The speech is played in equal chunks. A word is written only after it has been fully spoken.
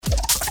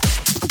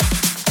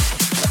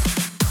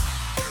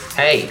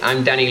Hey,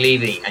 I'm Danny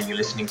Levy, and you're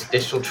listening to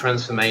Digital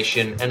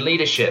Transformation and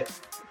Leadership,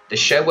 the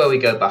show where we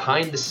go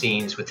behind the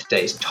scenes with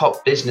today's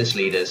top business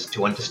leaders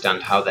to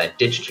understand how they're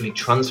digitally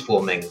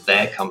transforming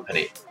their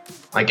company.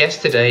 My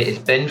guest today is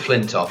Ben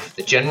Flintoff,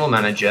 the General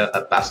Manager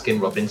at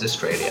Baskin-Robbins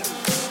Australia.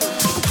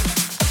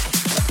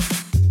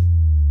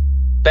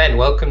 Ben,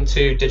 welcome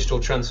to Digital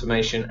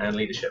Transformation and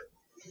Leadership.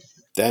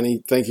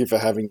 Danny, thank you for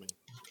having me.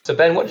 So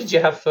Ben, what did you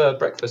have for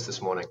breakfast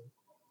this morning?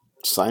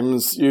 Same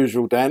as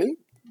usual, Danny.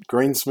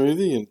 Green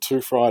smoothie and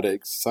 2 fried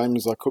eggs, same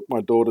as I cook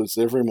my daughters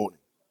every morning.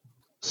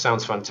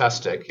 Sounds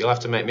fantastic. You'll have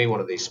to make me one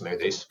of these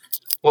smoothies.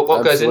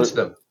 What goes into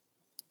them?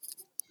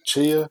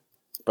 Chia,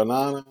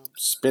 banana,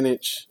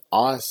 spinach,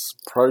 ice,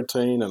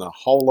 protein, and a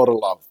whole lot of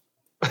love.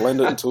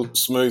 Blend it until it's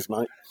smooth,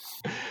 mate.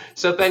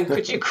 So Ben,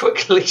 could you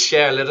quickly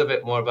share a little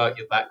bit more about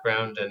your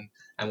background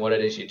and what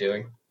it is you're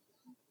doing?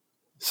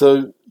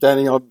 So,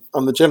 Danny,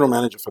 I'm the General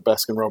Manager for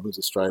Baskin-Robbins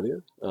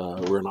Australia.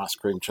 We're an ice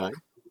cream chain.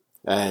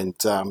 And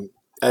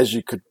as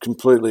you could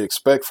completely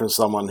expect from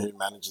someone who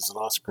manages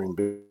an ice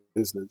cream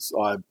business,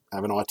 I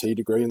have an IT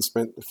degree and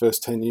spent the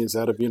first 10 years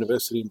out of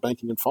university in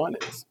banking and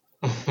finance.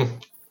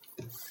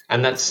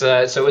 And that's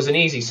so it was an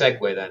easy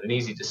segue then, an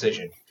easy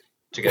decision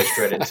to go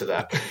straight into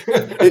that.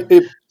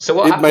 So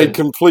what happened? Made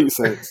complete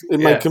sense. It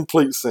made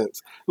complete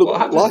sense.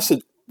 Look,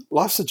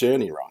 life's a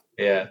journey, right?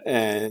 Yeah.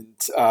 And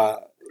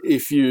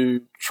if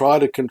you try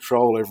to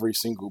control every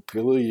single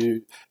pillar,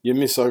 you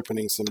miss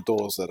opening some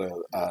doors that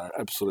are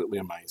absolutely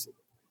amazing.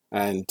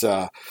 And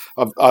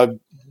I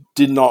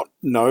did not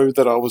know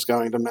that I was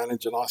going to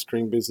manage an ice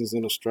cream business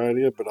in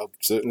Australia, but I've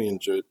certainly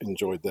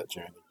enjoyed that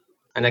journey.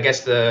 And I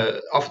guess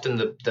often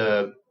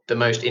the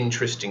most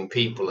interesting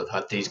people have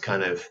had these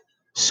kind of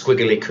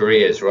squiggly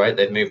careers, right?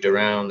 They've moved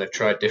around, they've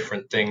tried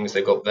different things,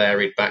 they've got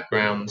varied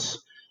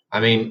backgrounds. I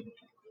mean,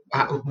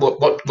 what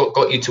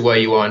got you to where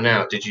you are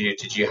now? Did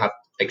you have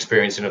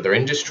experience in other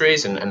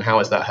industries, and how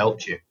has that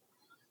helped you?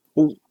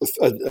 Well,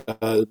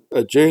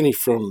 a journey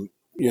from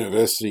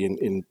university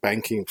in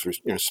banking through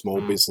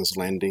small business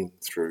lending,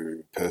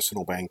 through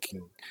personal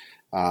banking,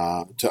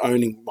 to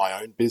owning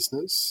my own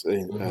business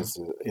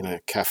in a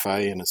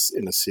cafe in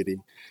a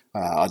city.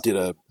 I did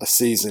a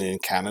season in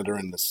Canada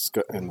in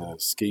the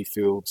ski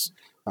fields.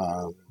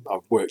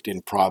 I've worked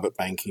in private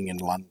banking in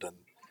London.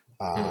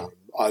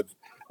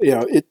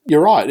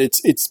 You're right.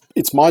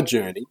 It's my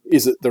journey.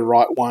 Is it the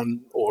right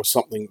one or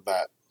something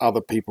that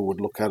other people would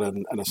look at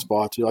and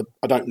aspire to?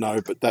 I don't know,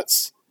 but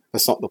that's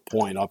not the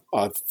point.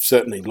 I've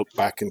certainly looked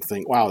back and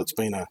think, wow, it's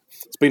been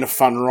a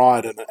fun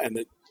ride, and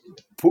it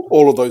put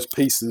all of those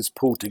pieces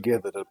pulled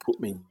together to put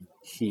me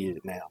here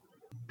now.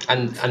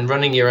 And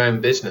running your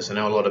own business, I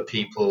know a lot of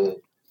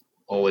people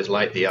always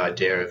like the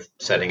idea of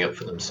setting up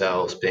for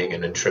themselves, being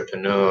an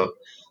entrepreneur.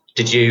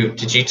 Did you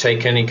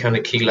take any kind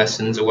of key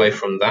lessons away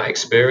from that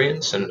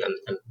experience, and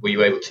were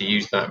you able to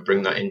use that and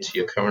bring that into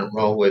your current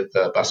role with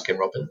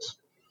Baskin-Robbins?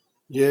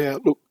 Yeah,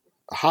 look,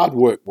 hard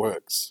work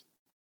works,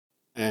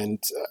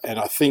 and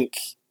I think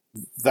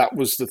that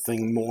was the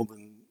thing more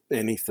than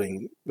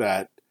anything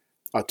that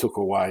I took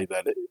away,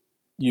 that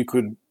you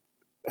could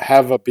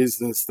have a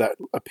business that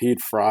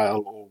appeared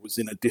frail or was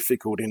in a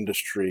difficult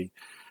industry.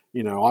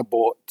 I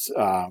bought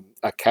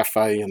a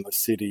cafe in the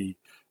city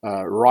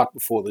right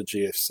before the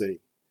GFC,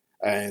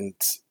 and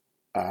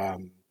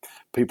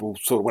people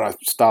sort of, when I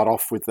start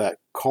off with that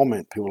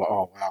comment, people are like,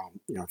 oh,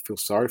 wow, I feel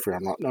sorry for you.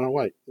 I'm like, no,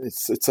 wait,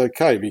 it's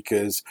okay,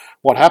 because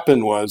what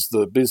happened was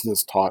the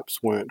business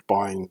types weren't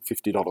buying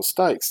 $50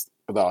 steaks,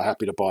 but they were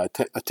happy to buy a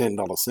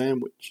 $10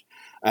 sandwich.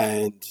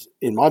 And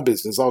in my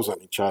business, I was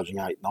only charging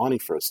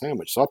 $8.90 for a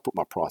sandwich, so I put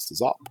my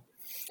prices up.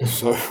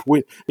 So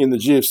in the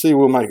GFC,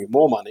 we're making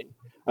more money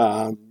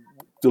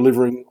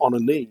delivering on a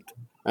need.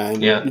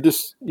 And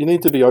you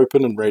need to be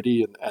open and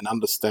ready and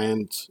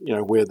understand,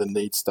 where the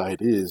need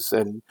state is,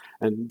 and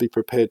be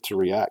prepared to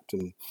react.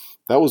 And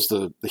that was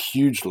the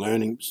huge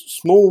learning.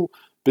 Small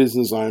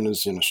business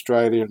owners in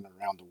Australia and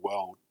around the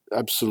world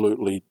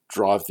absolutely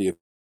drive the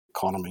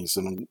economies.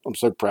 And I'm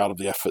so proud of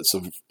the efforts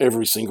of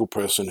every single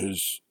person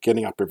who's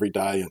getting up every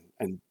day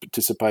and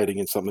participating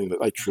in something that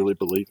they truly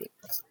believe in.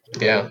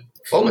 Yeah,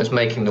 almost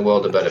making the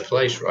world a better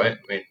place, right?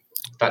 I mean,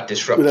 that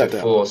disruptive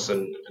force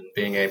and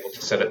being able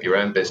to set up your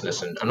own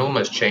business and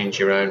almost change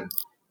your own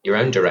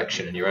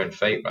direction and your own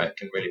fate, right,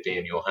 can really be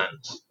in your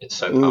hands. It's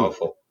so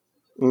powerful.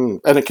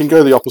 And it can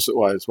go the opposite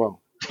way as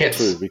well, yes.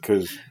 too,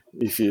 because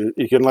if you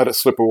can let it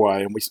slip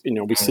away, and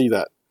we see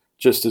that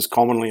just as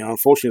commonly. And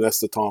unfortunately, that's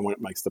the time when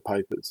it makes the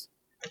papers.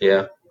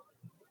 Yeah,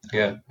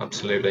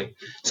 absolutely.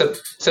 So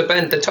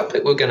Ben, the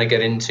topic we're going to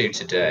get into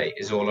today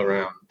is all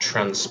around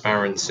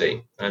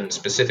transparency, and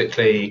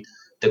specifically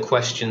the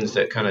questions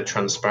that kind of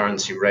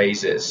transparency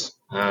raises.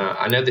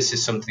 I know this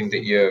is something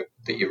that you're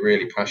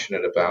really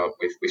passionate about.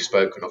 We've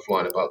spoken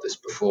offline about this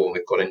before, and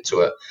we've got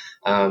into it.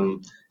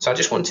 So I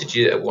just wanted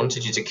you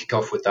to kick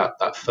off with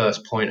that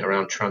first point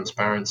around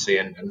transparency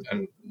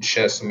and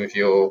share some of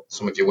your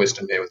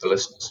wisdom here with the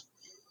listeners.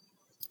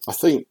 I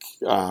think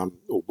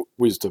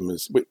wisdom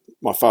is.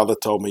 My father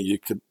told me you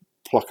could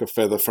pluck a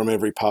feather from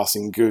every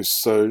passing goose.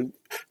 So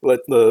let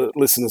the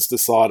listeners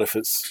decide if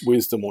it's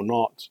wisdom or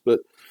not.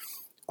 But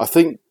I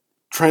think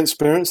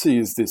transparency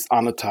is this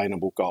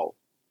unattainable goal.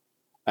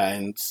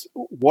 And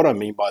what I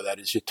mean by that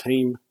is your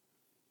team,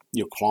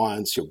 your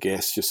clients, your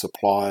guests, your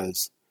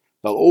suppliers,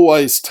 they'll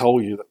always tell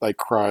you that they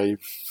crave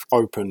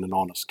open and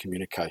honest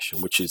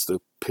communication, which is the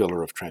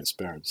pillar of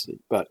transparency.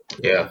 But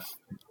Yeah.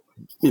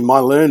 in my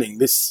learning,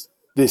 this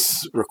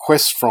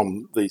request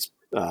from these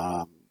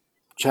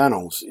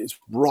channels is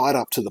right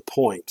up to the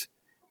point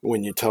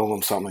when you tell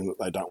them something that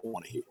they don't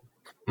want to hear.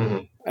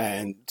 Mm-hmm.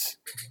 And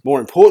more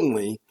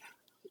importantly,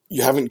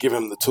 you haven't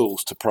given them the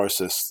tools to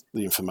process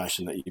the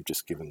information that you've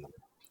just given them.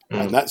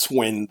 And that's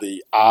when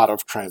the art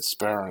of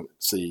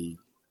transparency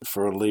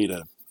for a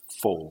leader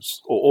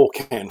falls or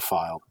can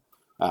fail,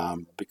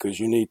 because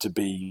you need to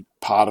be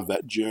part of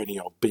that journey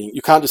of being.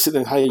 You can't just sit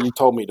there and, hey, you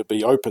told me to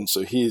be open,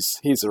 so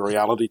here's a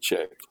reality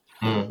check.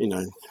 You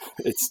know,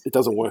 it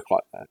doesn't work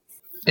like that.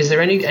 Is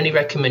there any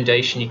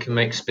recommendation you can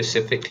make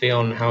specifically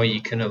on how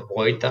you can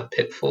avoid that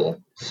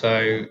pitfall?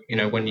 So, you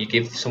know, when you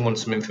give someone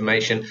some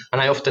information, and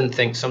I often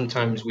think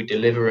sometimes we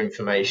deliver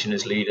information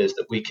as leaders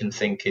that we can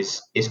think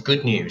is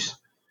good news,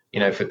 you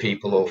know, for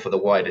people or for the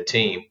wider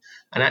team.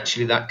 And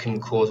actually that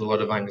can cause a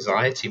lot of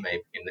anxiety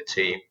maybe in the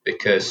team,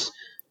 because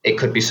it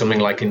could be something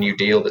like a new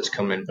deal that's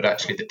come in, but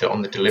actually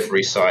on the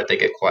delivery side, they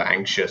get quite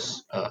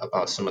anxious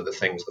about some of the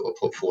things that were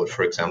put forward,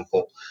 for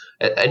example.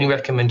 Any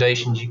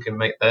recommendations you can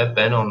make there,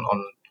 Ben, on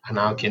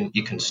how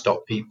you can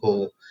stop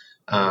people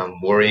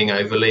worrying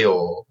overly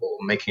or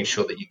making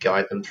sure that you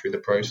guide them through the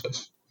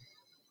process?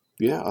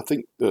 Yeah, I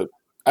think that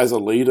as a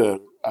leader,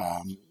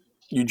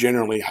 you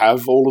generally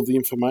have all of the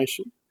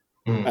information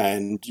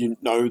and you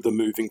know the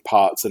moving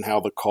parts and how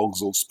the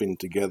cogs all spin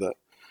together.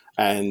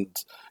 And,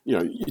 you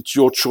know, it's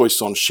your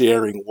choice on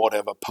sharing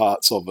whatever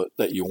parts of it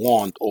that you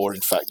want, or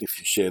in fact, if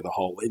you share the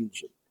whole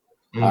engine.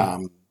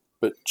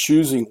 But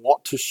choosing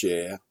what to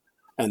share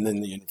and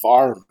then the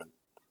environment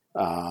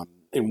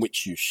in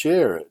which you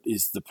share it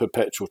is the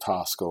perpetual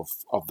task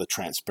of the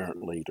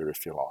transparent leader,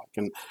 if you like.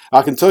 And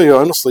I can tell you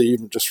honestly,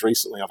 even just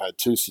recently, I've had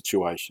two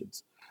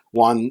situations.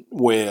 One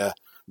where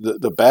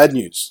the bad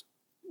news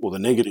or the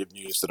negative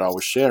news that I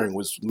was sharing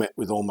was met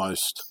with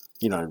almost,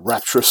 you know,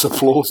 rapturous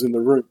applause in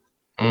the room.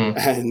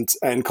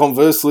 And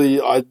conversely,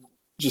 I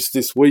just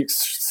this week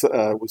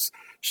was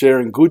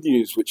sharing good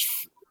news,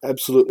 which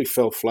absolutely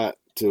fell flat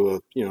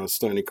to a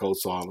stony cold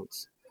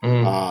silence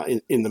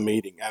in the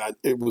meeting, and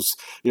it was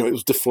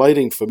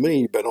deflating for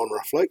me. But on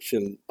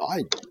reflection,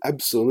 I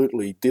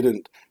absolutely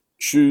didn't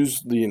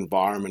choose the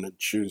environment and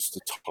choose the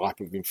type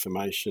of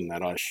information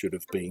that I should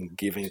have been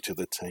giving to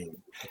the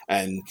team.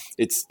 And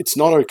it's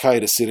not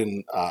okay to sit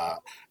in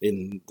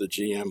the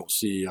GM or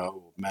CEO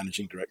or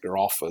managing director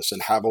office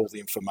and have all the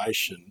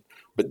information,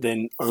 but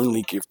then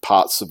only give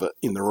parts of it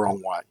in the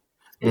wrong way.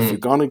 If you're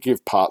going to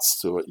give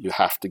parts to it, you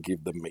have to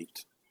give the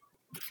meat.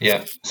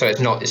 Yeah. So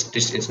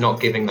it's not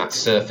giving that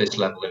surface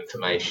level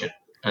information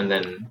and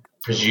then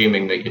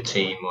presuming that your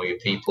team or your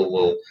people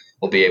will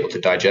be able to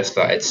digest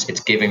that. It's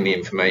giving the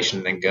information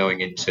and then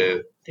going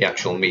into the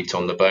actual meat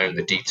on the bone,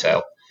 the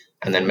detail,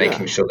 and then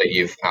making sure that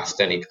you've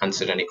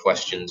answered any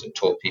questions and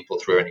talked people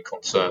through any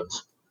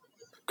concerns.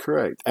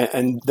 Correct.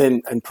 And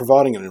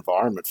providing an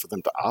environment for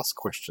them to ask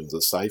questions,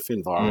 a safe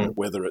environment,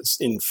 whether it's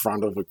in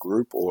front of a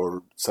group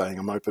or saying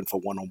I'm open for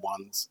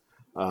one-on-ones.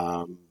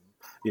 I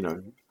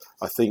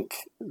think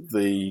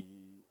the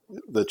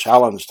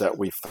challenge that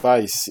we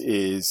face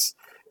is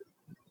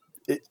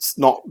it's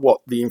not what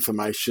the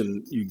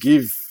information you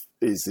give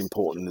is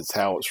important, it's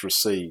how it's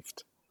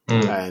received.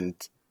 And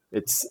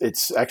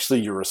it's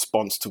actually your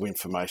response to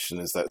information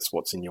is that's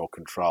what's in your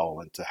control,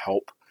 and to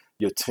help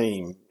your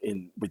team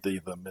with the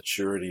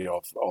maturity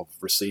of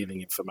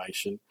receiving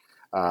information.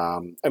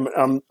 And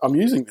I'm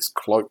using this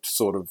cloaked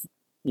sort of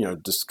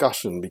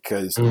discussion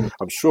because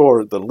I'm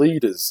sure the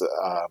leaders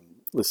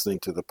listening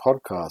to the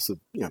podcast,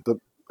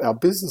 our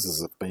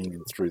businesses have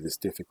been through this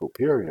difficult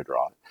period,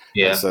 right?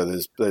 Yeah. And so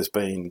there's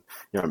been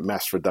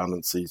mass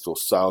redundancies or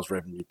sales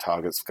revenue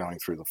targets going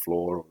through the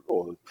floor,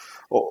 or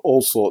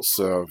all sorts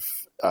of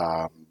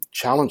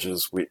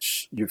challenges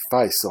which you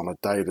face on a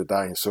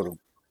day-to-day, sort of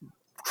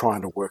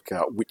trying to work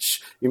out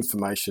which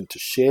information to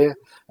share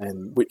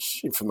and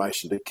which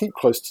information to keep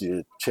close to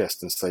your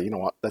chest and say, you know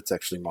what, that's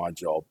actually my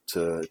job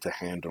to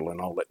handle,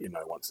 and I'll let you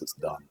know once it's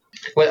done.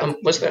 Well,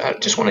 I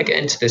just want to get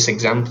into this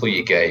example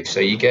you gave. So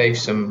you gave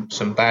some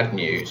bad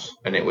news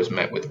and it was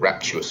met with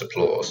rapturous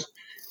applause,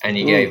 and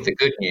you gave the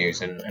good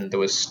news and there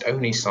was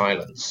stony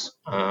silence.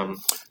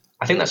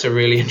 I think that's a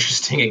really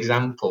interesting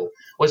example.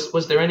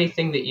 Was there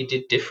anything that you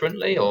did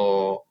differently,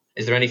 or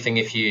is there anything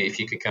if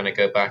you could kind of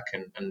go back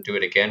and do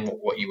it again,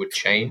 what you would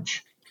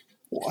change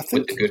with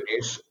the good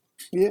news?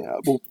 Yeah,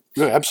 well,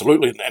 yeah,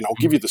 absolutely. And I'll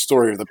give you the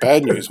story of the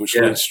bad news, which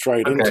leads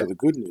straight into the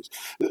good news.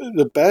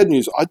 The bad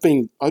news, I've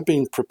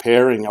been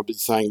preparing. I've been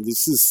saying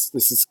this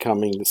is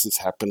coming. This is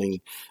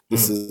happening.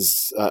 This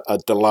is a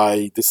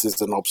delay. This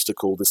is an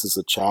obstacle. This is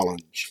a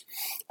challenge.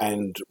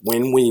 And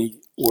when we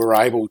were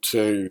able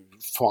to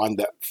find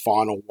that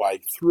final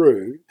way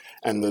through,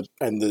 and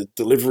the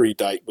delivery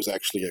date was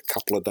actually a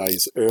couple of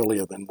days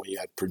earlier than we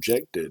had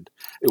projected.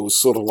 It was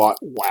sort of like,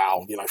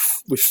 wow,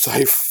 we've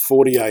saved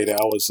 48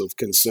 hours of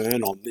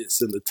concern on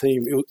this, and the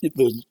team,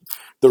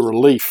 the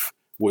relief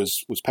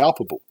was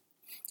palpable.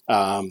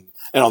 And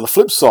on the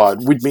flip side,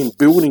 we'd been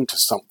building to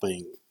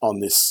something on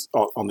this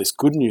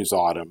good news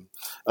item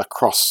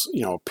across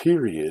a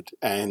period,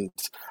 and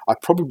I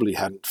probably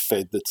hadn't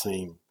fed the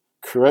team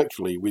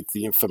correctly with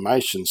the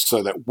information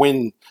so that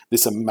when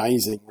this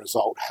amazing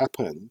result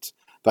happened,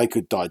 they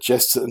could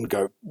digest it and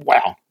go,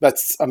 "Wow,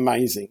 that's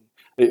amazing!"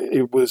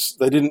 It was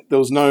there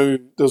was no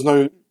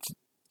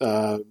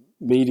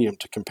medium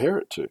to compare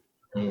it to,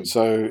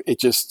 so it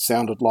just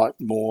sounded like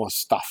more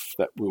stuff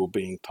that we were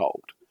being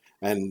told.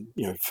 And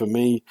for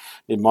me,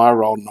 in my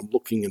role, and I'm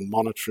looking and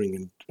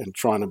monitoring and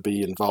trying to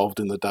be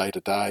involved in the day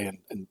to day,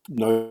 and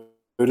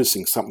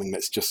noticing something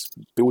that's just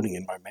building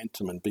in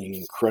momentum and being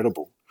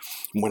incredible.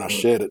 And when I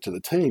shared it to the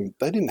team,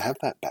 they didn't have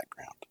that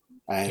background,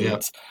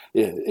 and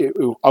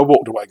I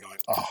walked away going,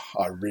 "Oh,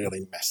 I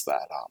really messed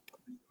that up."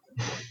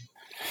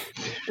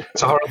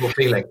 It's a horrible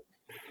feeling.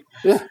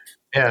 Yeah,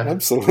 Yeah,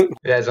 absolutely.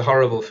 Yeah, it's a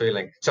horrible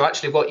feeling. So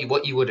actually,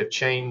 what you would have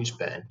changed,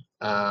 Ben,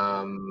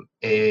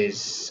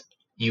 is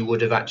you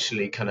would have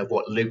actually kind of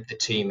looped the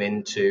team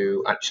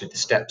into actually the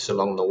steps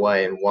along the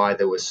way and why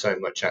there was so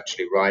much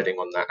actually riding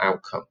on that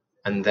outcome,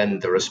 and then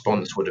the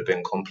response would have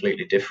been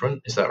completely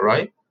different. Is that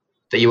right?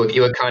 That you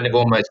were kind of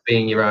almost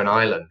being your own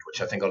island,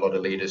 which I think a lot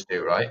of leaders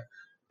do, right?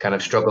 Kind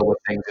of struggle with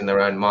things in their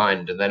own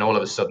mind, and then all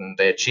of a sudden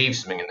they achieve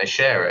something and they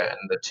share it,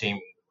 and the team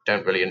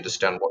don't really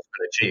understand what's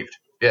been achieved.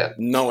 Yeah,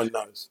 No one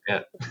knows.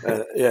 yeah.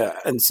 Yeah,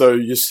 and so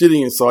you're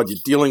sitting inside, you're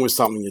dealing with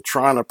something, you're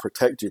trying to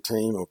protect your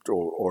team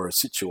or a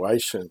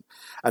situation,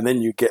 and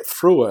then you get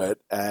through it,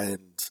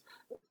 and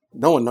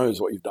no one knows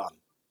what you've done.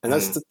 And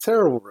that's the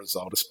terrible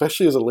result,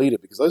 especially as a leader,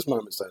 because those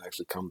moments don't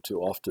actually come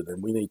too often,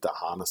 and we need to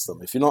harness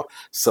them. If you're not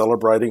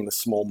celebrating the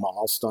small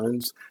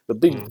milestones, the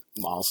big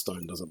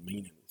milestone doesn't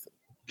mean anything.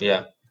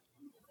 Yeah.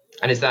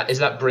 And is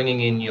that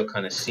bringing in your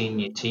kind of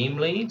senior team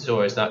leads,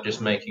 or is that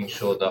just making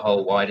sure the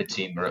whole wider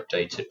team are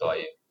updated by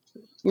you?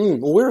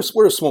 Well,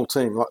 we're a small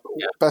team. Like,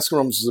 Yeah.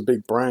 Baskin-Robbins is a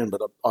big brand,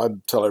 but I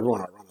tell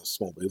everyone I run a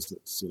small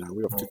business.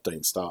 We have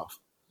 15 staff,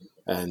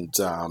 and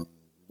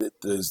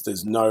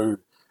there's no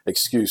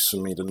excuse for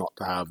me to not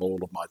have all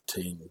of my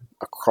team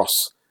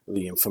across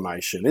the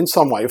information in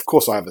some way. Of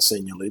course, I have a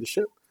senior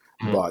leadership,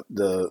 but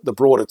the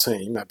broader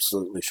team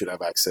absolutely should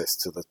have access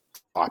to the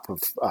type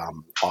of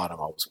item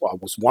I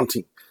was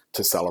wanting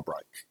to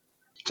celebrate.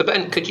 So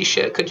Ben, could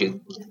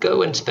you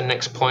go into the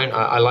next point?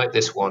 I like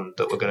this one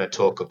that we're going to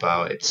talk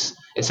about.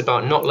 It's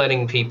about not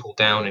letting people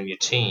down in your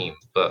team,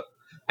 but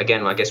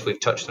again, I guess we've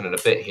touched on it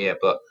a bit here,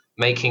 but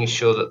making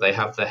sure that they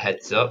have the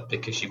heads up,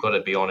 because you've got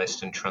to be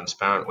honest and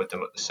transparent with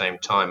them at the same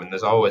time. And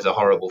there's always a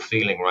horrible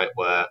feeling, right,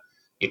 where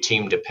your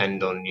team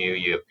depend on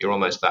you. You're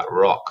almost that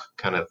rock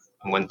kind of,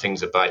 and when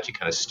things are bad, you're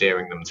kind of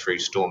steering them through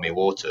stormy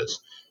waters.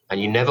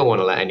 And you never want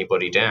to let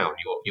anybody down.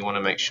 You want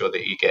to make sure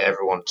that you get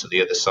everyone to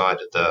the other side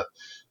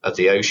of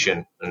the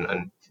ocean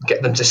and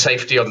get them to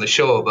safety on the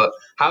shore. But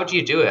how do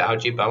you do it? How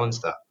do you balance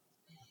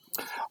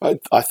that?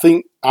 I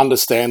think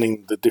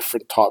understanding the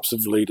different types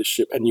of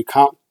leadership, and you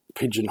can't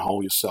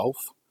pigeonhole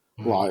yourself.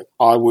 Like,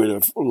 I would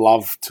have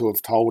loved to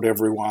have told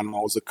everyone I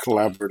was a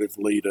collaborative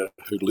leader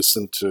who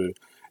listened to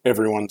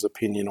everyone's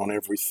opinion on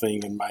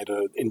everything and made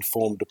an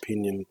informed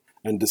opinion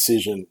and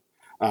decision.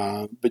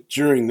 But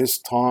during this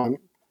time,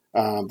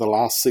 the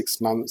last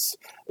 6 months,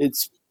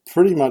 it's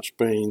pretty much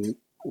been,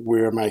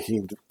 we're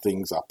making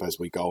things up as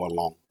we go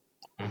along.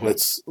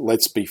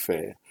 Let's be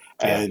fair.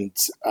 Yeah. And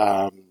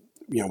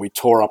we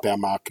tore up our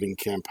marketing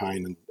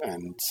campaign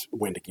and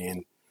went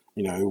again.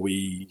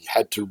 We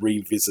had to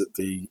revisit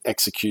the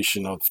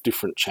execution of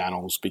different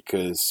channels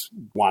because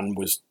one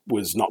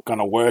was not going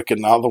to work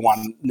and the other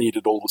one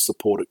needed all the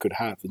support it could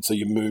have. And so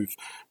you move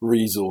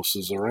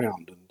resources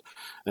around.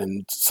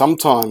 And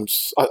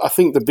sometimes I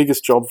think the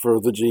biggest job for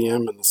the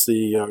GM and the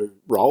CEO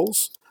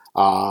roles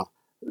are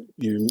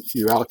you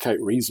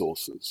allocate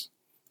resources.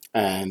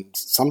 And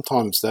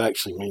sometimes that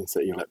actually means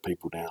that you let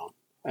people down.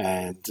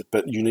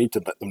 But you need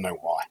to let them know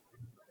why.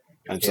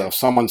 And so if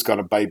someone's got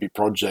a baby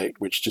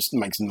project which just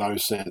makes no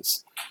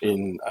sense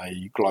in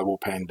a global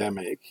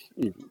pandemic,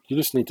 you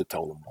just need to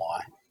tell them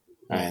why.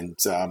 And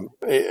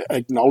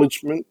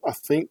acknowledgement, I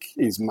think,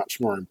 is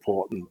much more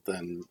important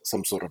than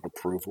some sort of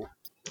approval.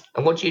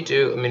 And what do you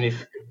do? I mean,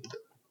 if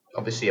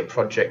obviously a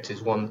project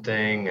is one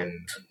thing, and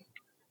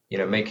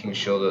making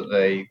sure that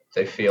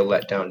they feel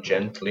let down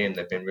gently and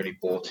they've been really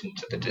bought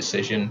into the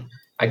decision.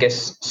 I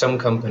guess some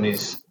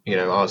companies,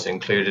 ours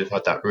included, have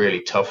had that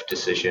really tough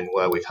decision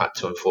where we've had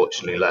to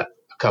unfortunately let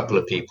a couple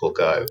of people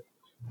go.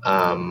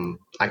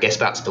 I guess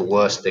that's the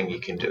worst thing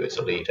you can do as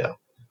a leader.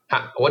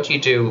 What do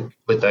you do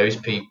with those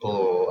people?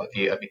 Or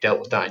have you dealt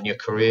with that in your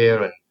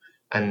career?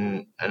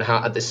 And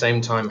how, at the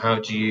same time, how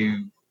do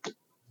you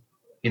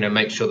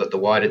make sure that the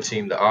wider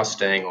team that are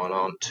staying on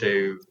aren't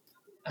too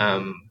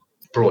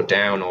brought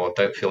down or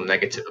don't feel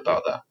negative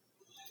about that?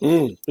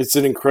 It's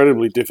an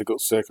incredibly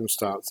difficult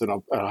circumstance,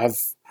 and I have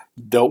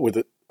dealt with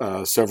it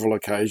several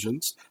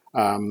occasions.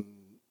 Um,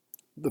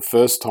 the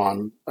first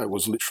time it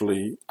was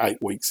literally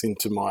 8 weeks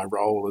into my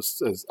role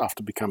as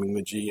after becoming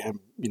the GM.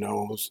 I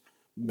was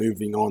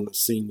moving on as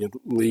senior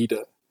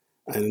leader,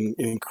 and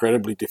in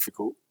incredibly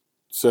difficult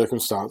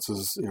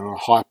circumstances. A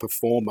high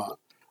performer,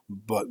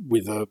 but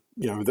with a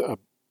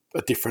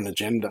different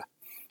agenda,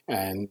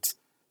 and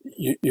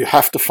you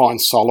have to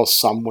find solace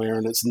somewhere,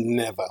 and it's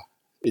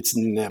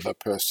never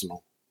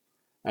personal.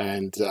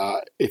 And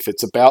if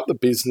it's about the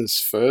business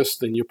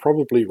first, then you're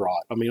probably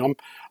right. I mean,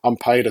 I'm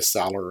paid a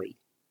salary,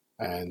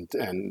 and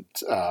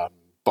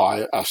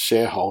by a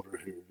shareholder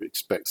who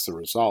expects the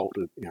result.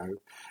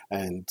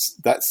 And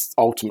that's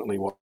ultimately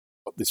what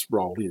this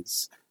role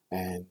is.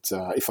 And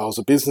if I was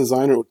a business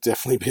owner, it would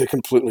definitely be a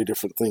completely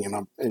different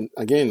thing. And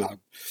again,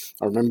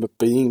 I remember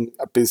being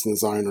a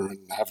business owner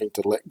and having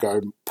to let go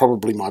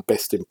probably my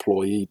best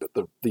employee, but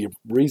the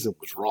reason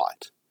was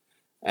right.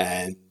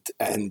 And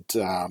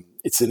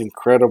it's an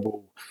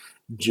incredible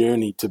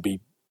journey to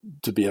be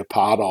a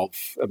part of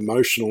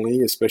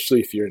emotionally, especially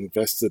if you're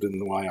invested in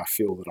the way I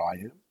feel that I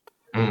am,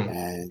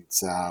 Mm.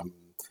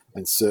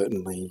 and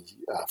certainly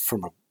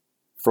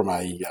from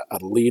a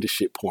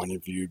leadership point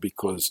of view,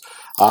 because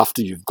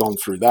after you've gone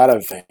through that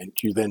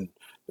event, you then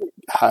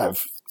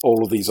have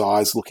all of these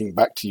eyes looking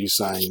back to you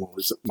saying, well,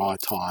 is it my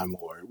time,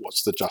 or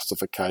what's the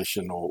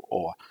justification,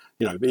 or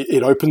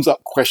it opens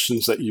up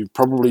questions that you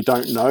probably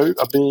don't know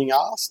are being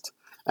asked,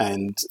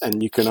 and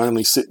you can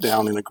only sit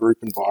down in a group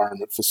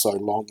environment for so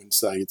long and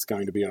say it's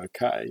going to be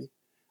okay,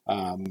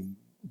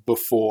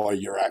 before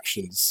your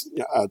actions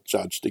are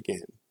judged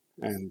again.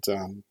 And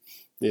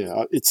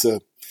it's a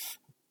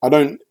I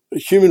don't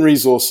human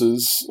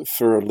resources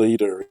for a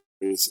leader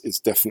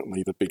is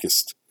definitely the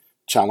biggest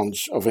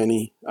challenge of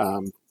any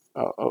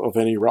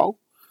role.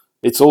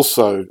 It's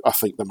also, I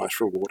think, the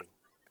most rewarding.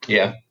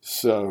 Yeah.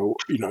 So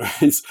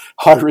it's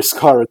high risk,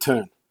 high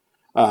return,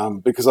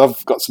 because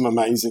I've got some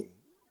amazing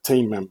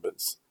team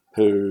members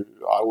who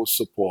I will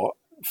support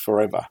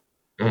forever,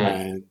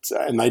 Mm.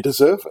 and they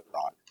deserve it,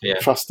 right? Yeah.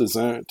 Trust is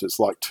earned. It's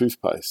like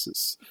toothpaste.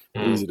 It's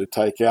Mm. easy to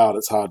take out.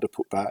 It's hard to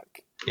put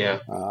back. Yeah.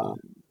 Um,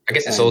 I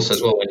guess it's and also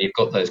as well when you've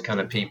got those kind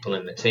of people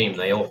in the team,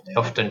 they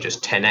often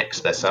just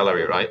 10x their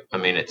salary, right? I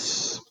mean,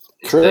 it's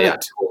the correct.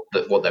 actual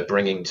what they're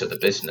bringing to the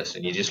business,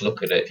 and you just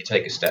look at it. If you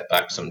take a step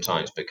back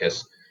sometimes,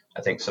 because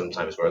I think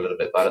sometimes we're a little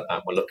bit bad at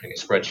that. We're looking at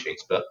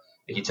spreadsheets, but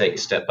if you take a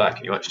step back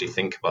and you actually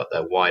think about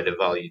their wider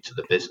value to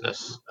the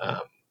business,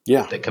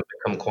 Yeah, they can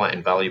become quite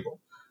invaluable.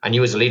 And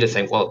you as a leader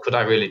think, well, could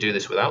I really do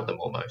this without them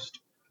almost?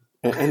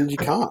 and you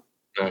can't.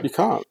 No. You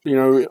can't.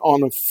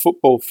 On a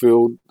football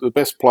field, the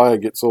best player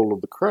gets all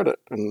of the credit,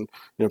 and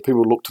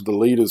people look to the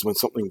leaders when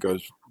something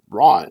goes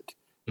right.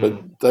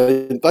 But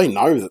Mm. they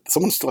know that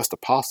someone still has to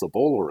pass the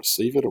ball or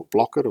receive it or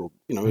block it, or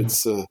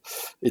Mm.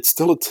 it's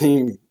still a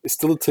team. It's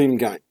still a team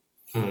game.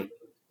 Mm.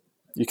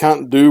 You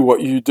can't do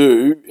what you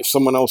do if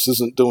someone else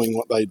isn't doing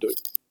what they do,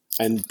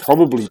 and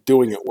probably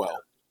doing it well.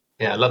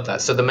 Yeah, I love that.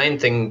 So the main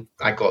thing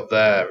I got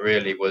there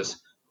really was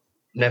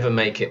never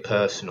make it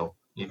personal.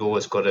 You've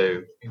always got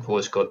to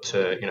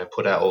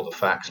put out all the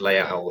facts, lay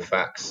out all the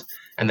facts,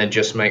 and then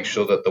just make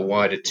sure that the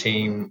wider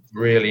team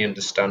really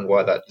understand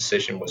why that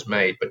decision was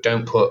made. But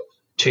don't put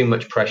too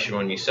much pressure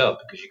on yourself,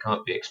 because you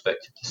can't be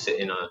expected to sit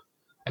in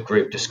a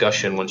group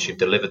discussion once you've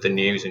delivered the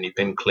news and you've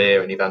been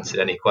clear and you've answered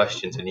any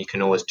questions, and you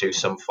can always do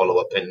some follow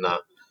up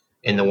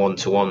in the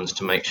one-to-ones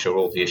to make sure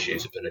all the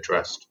issues have been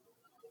addressed.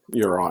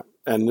 You're right.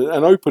 And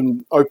an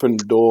open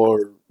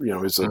door,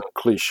 is a Mm.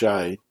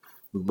 cliche,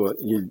 but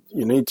you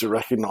need to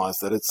recognise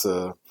that it's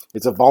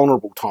a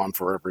vulnerable time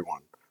for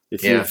everyone.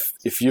 If Yeah.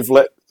 you've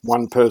let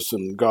one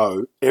person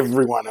go,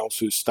 everyone else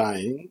who's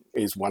staying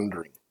is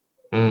wondering,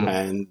 Mm.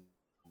 and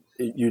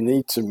you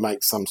need to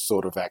make some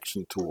sort of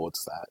action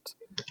towards that.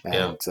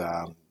 Yeah.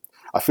 And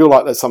I feel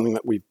like that's something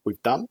that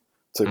we've done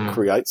to Mm.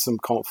 create some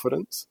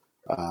confidence.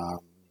 Um,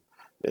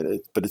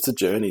 but it's a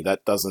journey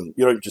that doesn't.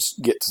 You don't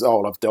just get to,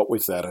 oh, I've dealt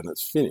with that and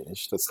it's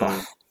finished. That's not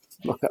Mm.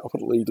 not how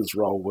a leader's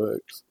role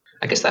works.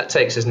 I guess that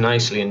takes us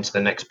nicely into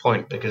the next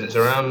point, because it's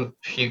around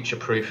future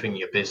proofing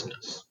your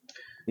business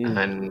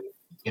Mm.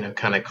 and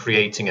kind of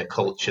creating a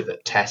culture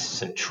that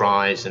tests and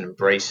tries and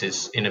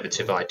embraces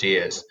innovative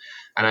ideas.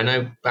 And I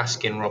know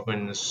Baskin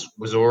Robbins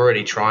was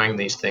already trying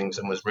these things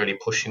and was really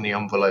pushing the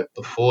envelope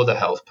before the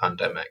health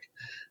pandemic.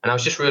 And I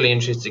was just really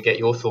interested to get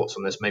your thoughts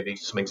on this, maybe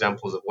some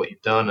examples of what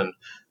you've done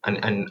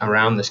and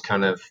around this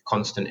kind of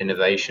constant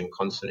innovation,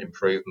 constant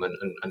improvement,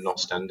 and not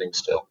standing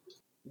still.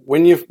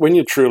 When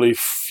you truly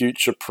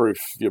future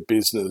proof your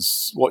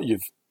business, what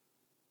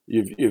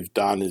you've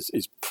done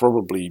is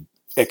probably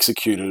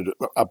executed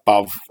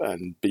above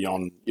and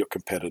beyond your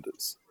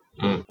competitors.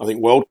 Mm. I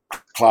think world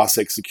class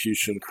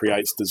execution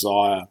creates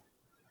desire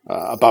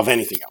above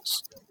anything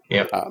else.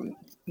 Yeah.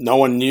 No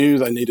one knew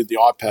they needed the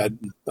iPad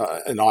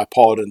and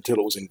iPod until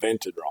it was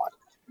invented, right?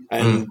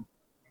 Mm.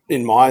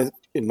 And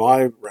in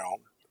my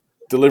realm,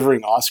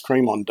 delivering ice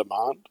cream on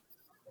demand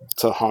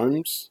to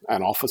homes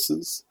and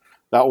offices,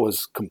 that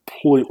was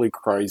completely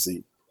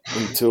crazy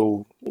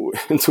until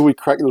until we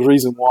cracked the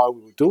reason why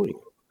we were doing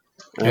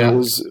it, and Yeah.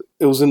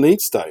 it was a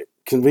need state.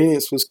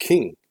 Convenience was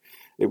king.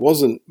 It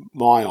wasn't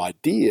my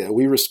idea.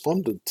 We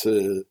responded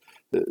to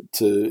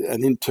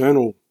an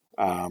internal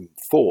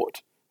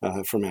thought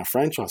from our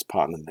franchise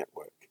partner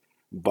network.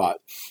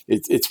 But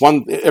it's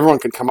one, everyone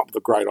can come up with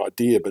a great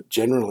idea, but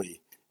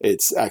generally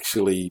it's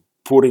actually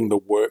putting the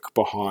work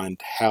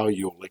behind how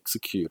you'll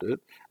execute it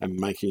and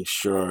making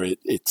sure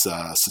it's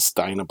a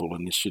sustainable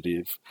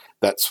initiative.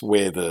 That's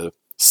where the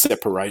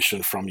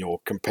separation from your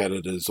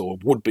competitors or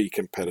would-be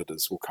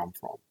competitors will come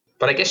from.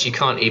 But I guess you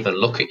can't even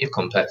look at your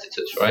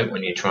competitors, right,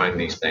 when you're trying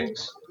these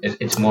things.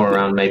 It's more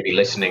around maybe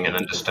listening and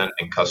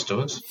understanding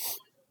customers.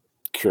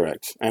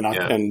 Correct, and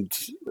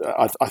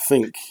Yeah. I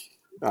think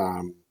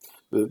um,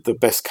 the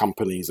best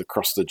companies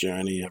across the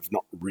journey have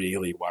not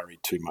really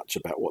worried too much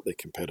about what their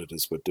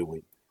competitors were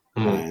doing,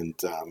 Mm.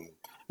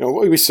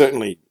 and we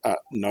certainly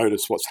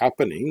notice what's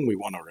happening. We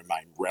want to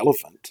remain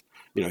relevant.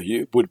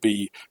 You would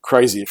be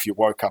crazy if you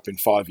woke up in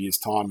 5 years'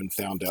 time and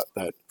found out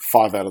that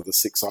 5 out of the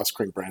 6 ice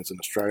cream brands in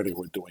Australia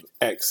were doing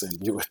X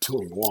and you were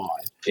doing Y.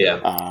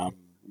 Yeah.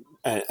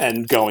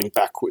 And going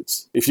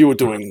backwards. If you were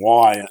doing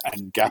Y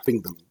and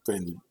gapping them,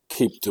 then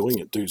keep doing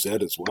it. Do Z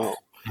as well.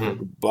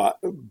 Mm. But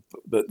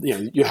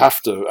you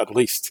have to at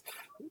least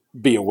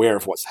be aware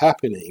of what's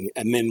happening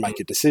and then make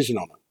a decision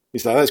on it. You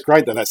say that's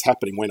great that that's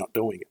happening. We're not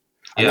doing it,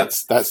 and Yeah.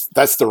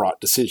 that's the right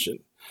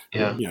decision.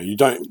 Yeah. You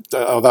don't.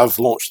 They've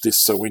launched this,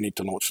 so we need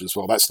to launch it as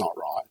well. That's not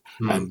right.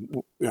 Mm.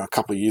 And a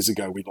couple of years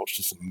ago, we launched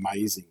this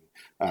amazing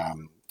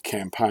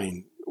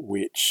campaign,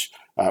 which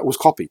was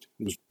copied.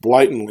 It was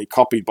blatantly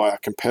copied by our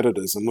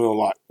competitors, and we were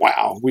like,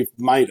 "Wow, we've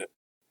made it."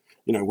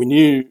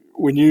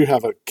 When you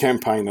have a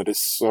campaign that is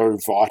so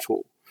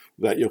vital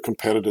that your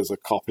competitors are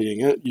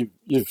copying it,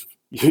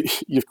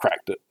 you've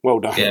cracked it. Well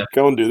done. Yeah.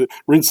 Go and do it.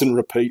 Rinse and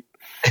repeat.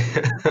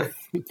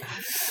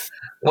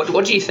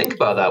 What do you think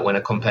about that when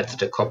a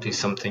competitor copies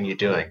something you're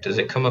doing? Does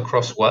it come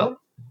across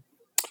well?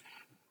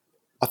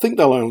 I think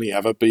there'll only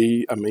ever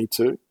be a Me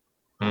Too,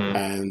 Mm.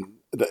 and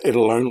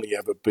it'll only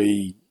ever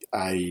be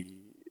a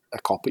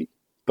copy.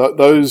 But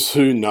those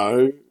who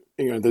know,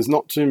 there's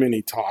not too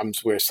many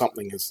times where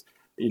something has,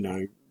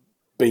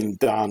 been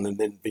done and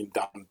then been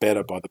done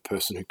better by the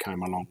person who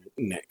came along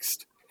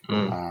next.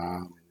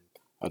 Mm.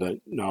 I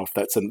don't know if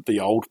that's the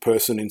old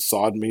person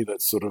inside me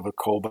that's sort of a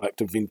callback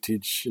to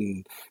vintage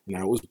and,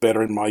 it was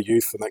better in my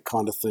youth and that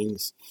kind of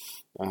things.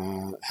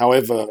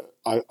 However,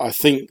 I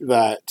think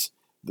that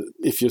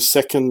if you're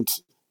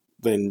second,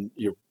 then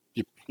you're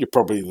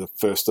probably the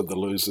first of the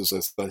losers,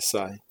 as they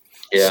say.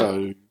 Yeah.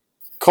 So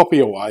copy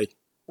away.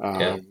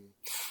 Yeah.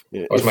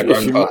 Yeah. As my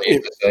grandfather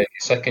used to say,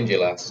 second you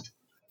last.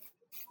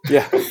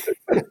 Yeah.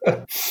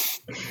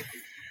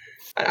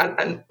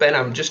 And Ben,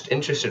 I'm just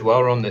interested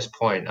while we're on this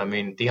point. I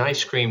mean, the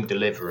ice cream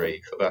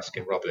delivery for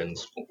Baskin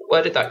Robbins,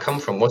 where did that come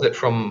from? Was it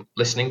from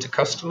listening to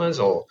customers,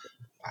 or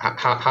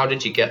how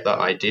did you get that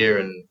idea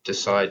and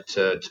decide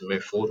to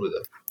move forward with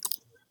it?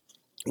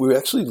 We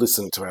actually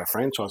listened to our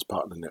franchise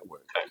partner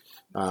network.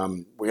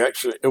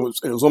 It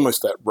was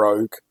almost that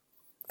rogue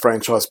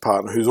franchise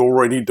partner who's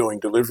already doing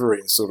delivery,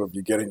 and sort of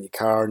you get in your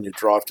car and you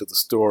drive to the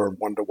store and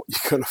wonder what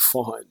you're going to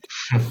find.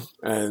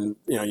 And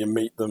you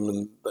meet them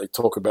and they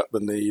talk about the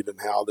need and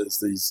how there's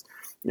these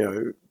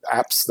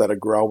apps that are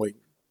growing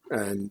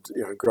and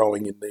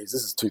growing in these.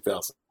 This is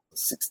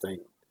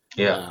 2016.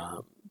 Yeah.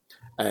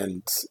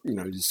 And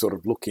you sort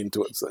of look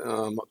into it and say,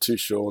 oh, I'm not too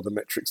sure, the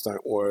metrics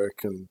don't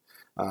work, and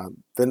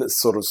then it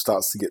sort of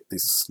starts to get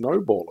this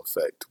snowball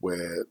effect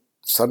where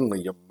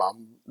suddenly your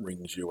mum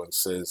rings you and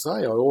says,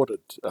 hey, I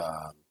ordered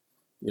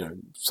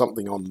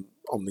something on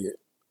the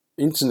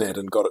internet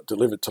and got it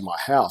delivered to my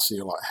house, and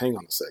you're like, hang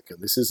on a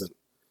second, this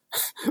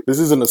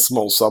isn't a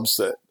small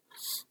subset.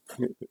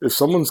 If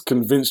someone's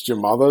convinced your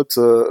mother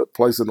to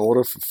place an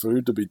order for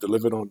food to be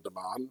delivered on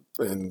demand,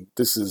 then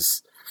this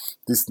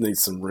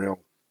needs some real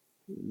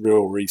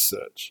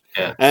research.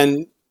 Yeah.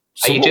 And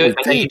so are you doing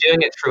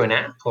it through an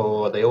app,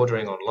 or are they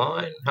ordering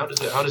online? How does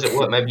it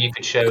work? Maybe you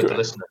could share with the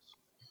listeners.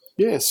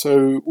 Yeah,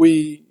 so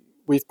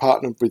we've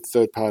partnered with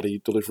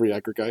third-party delivery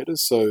aggregators.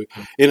 So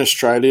in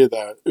Australia,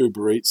 they're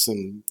Uber Eats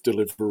and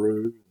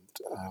Deliveroo,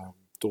 and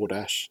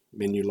DoorDash,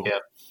 Menulog. Yeah.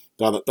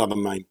 The other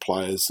main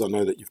players. I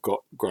know that you've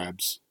got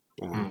Grabs,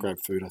 Grab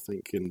Food, I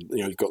think, and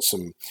you've got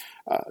some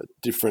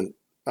different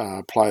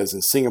players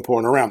in Singapore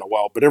and around the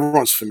world. But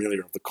everyone's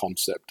familiar with the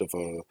concept of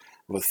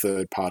a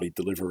third-party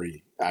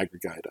delivery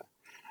aggregator,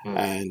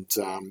 and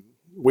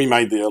we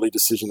made the early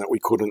decision that we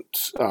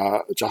couldn't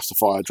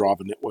justify a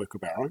driver network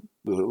of our own,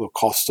 the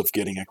cost of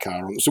getting a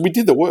car on. So we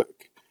did the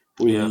work.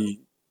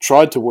 We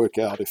tried to work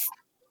out if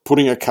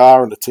putting a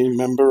car and a team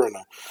member and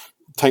a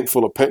tank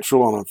full of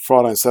petrol on a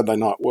Friday and Saturday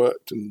night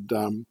worked. And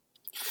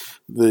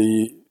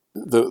the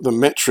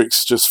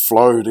metrics just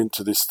flowed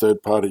into this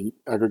third-party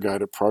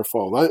aggregator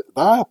profile. They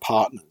are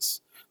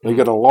partners. They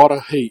get a lot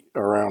of heat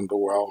around the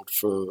world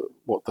for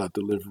what they're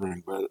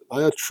delivering, but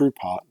they are true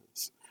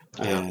partners.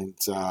 Yeah. And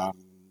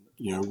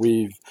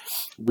we've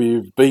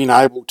been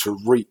able to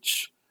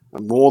reach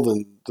more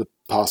than the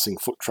passing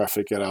foot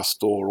traffic at our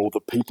store or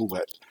the people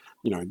that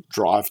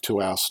drive to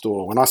our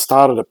store. When I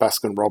started at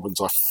Baskin Robbins,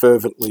 I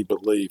fervently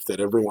believed that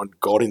everyone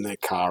got in their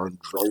car and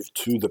drove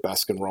to the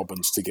Baskin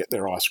Robbins to get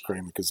their ice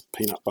cream because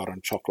peanut butter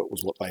and chocolate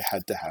was what they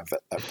had to have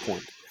at that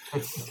point.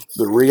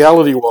 The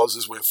reality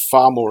is we're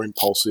far more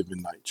impulsive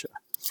in nature.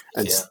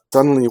 And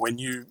suddenly when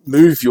you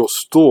move your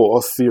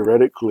store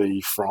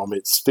theoretically from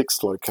its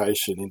fixed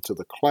location into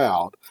the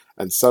cloud,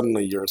 and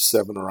suddenly you're a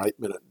 7 or 8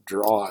 minute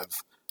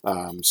drive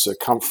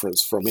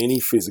circumference from any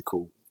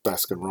physical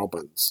Baskin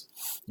Robbins,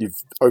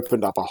 you've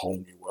opened up a whole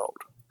new world.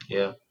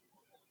 Yeah.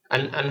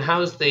 And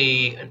how's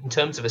in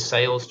terms of a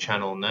sales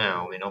channel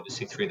now? I mean,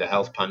 obviously through the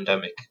health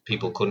pandemic,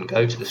 people couldn't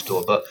go to the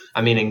store. But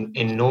I mean,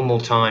 in normal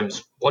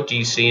times, what do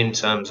you see in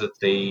terms of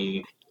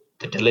the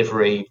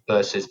delivery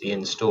versus the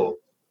in-store?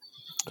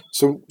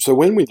 So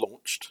when we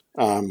launched,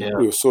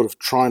 we were sort of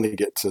trying to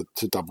get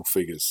to double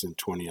figures in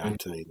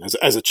 2018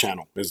 as a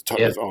channel,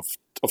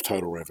 of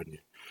total revenue.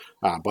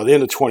 By the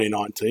end of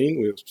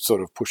 2019, we were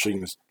sort of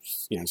pushing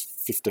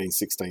 15,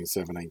 16,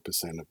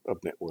 17%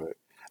 of network.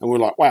 And we're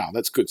like, wow,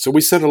 that's good. So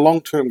we set a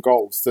long-term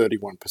goal of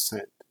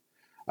 31%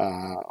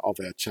 of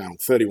our channel.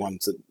 31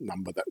 is a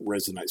number that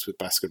resonates with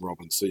Baskin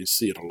Robbins, so you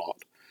see it a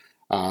lot.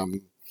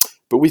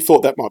 But we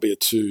thought that might be a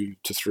 2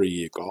 to 3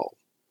 year goal.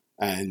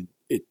 And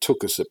it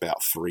took us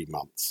about 3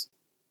 months.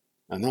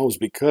 And that was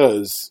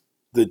because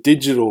the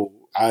digital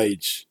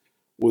age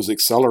was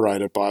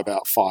accelerated by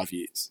about 5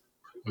 years.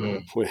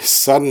 Where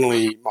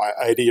suddenly my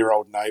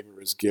 80-year-old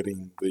neighbour is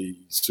getting the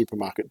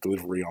supermarket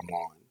delivery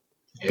online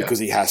because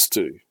he has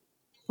to.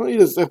 Well,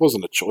 that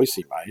wasn't a choice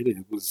he made.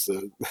 It was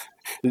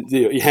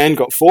your hand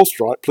got forced,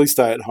 right? Please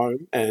stay at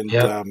home, and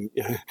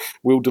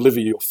we'll deliver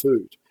your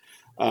food.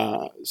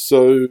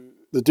 So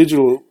the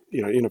digital,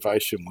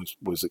 innovation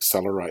was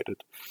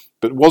accelerated,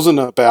 but it wasn't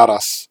about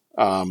us,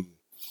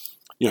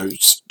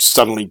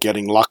 suddenly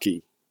getting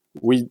lucky.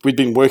 We'd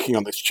been working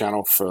on this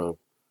channel for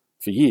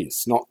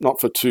years, not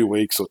for 2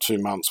 weeks or 2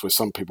 months, where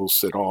some people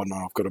said, "Oh no,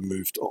 I've got to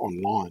move to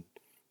online."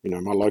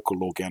 My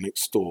local organic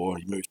store,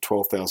 he moved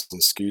 12,000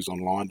 SKUs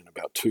online in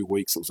about 2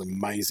 weeks. It was an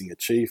amazing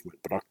achievement.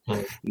 But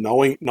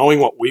knowing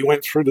what we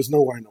went through, there's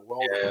no way in the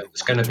world. Yeah,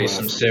 it's going to be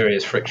some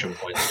serious friction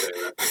points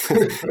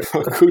doing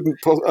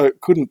that. I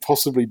couldn't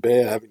possibly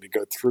bear having to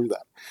go through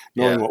that.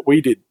 Knowing what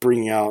we did,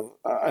 bringing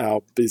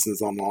our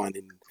business online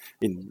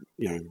in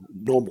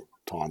normal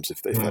times,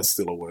 if that's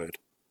still a word.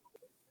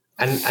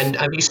 And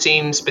have you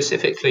seen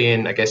specifically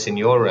in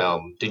your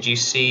realm, did you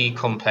see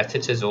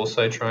competitors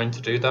also trying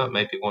to do that?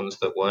 Maybe ones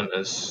that weren't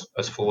as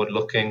forward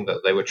looking,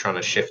 that they were trying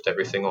to shift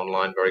everything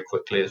online very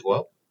quickly as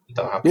well? Did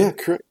that happen? Yeah,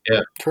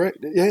 correct.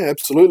 Yeah,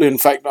 absolutely. In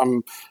fact,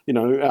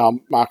 our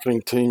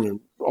marketing team,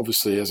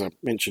 obviously, as I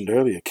mentioned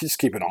earlier, just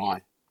keep an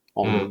eye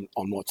on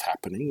what's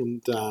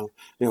happening. And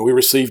we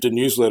received a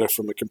newsletter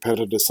from a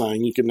competitor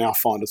saying you can now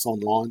find us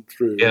online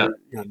through.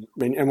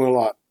 And we're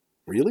like,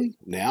 really?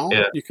 Now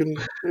you can?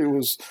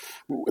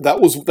 That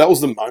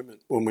was the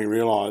moment when we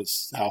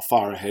realised how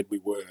far ahead we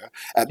were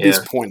at this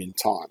point in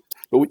time.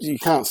 But you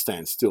can't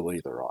stand still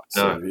either, right?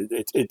 No.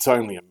 So it's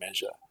only a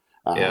measure.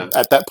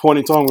 At that point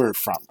in time, we're in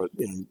front. But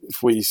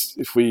if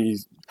we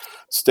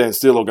stand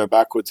still or go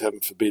backwards,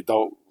 heaven forbid,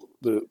 they'll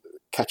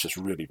catch us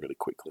really, really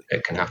quickly.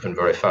 It can happen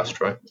very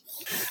fast, right?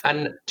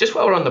 And just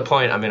while we're on the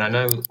point, I mean, I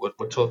know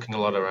we're talking a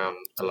lot around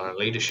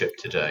leadership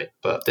today,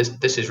 but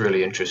this is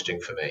really interesting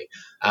for me.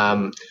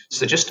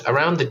 So just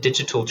around the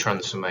digital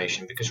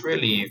transformation, because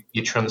really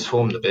you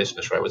transformed the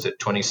business, right? Was it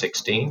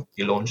 2016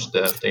 you launched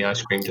the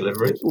ice cream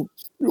delivery?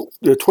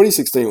 Yeah,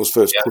 2016 was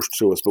first pushed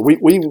to us, but we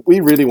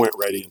really weren't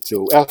ready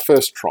until our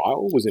first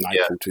trial was in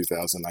April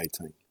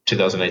 2018.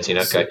 2018.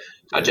 Okay.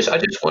 I just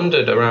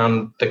wondered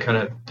around the kind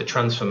of the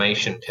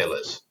transformation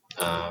pillars,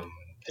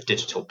 the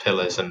digital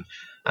pillars, and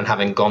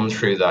having gone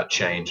through that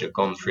change or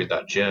gone through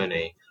that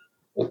journey,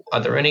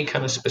 are there any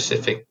kind of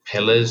specific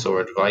pillars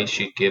or advice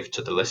you'd give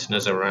to the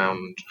listeners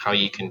around how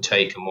you can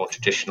take a more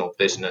traditional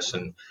business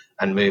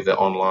and move it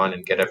online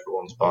and get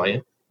everyone's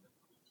buy-in?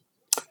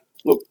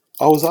 Look,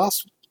 I was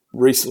asked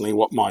recently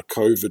what my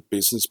COVID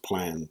business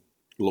plan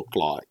looked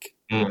like,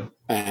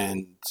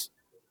 and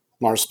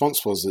my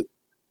response was that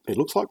it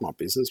looks like my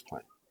business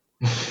plan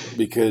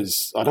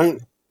because I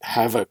don't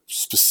have a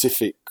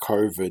specific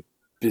COVID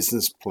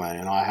business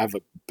plan. I have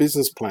a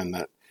business plan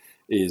that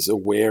is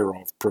aware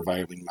of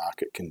prevailing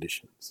market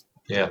conditions.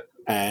 Yeah.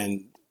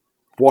 And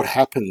what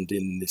happened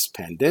in this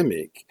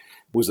pandemic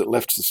was it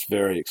left us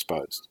very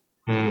exposed.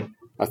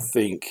 I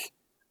think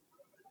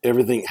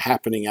everything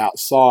happening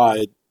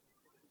outside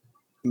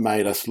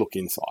made us look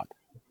inside.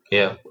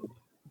 Yeah.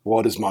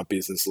 What is my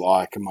business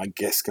like? Are my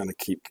guests going to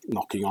keep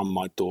knocking on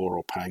my door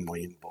or paying my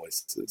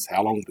invoices?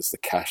 How long does the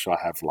cash I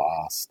have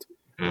last?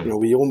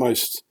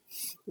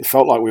 It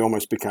felt like we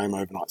almost became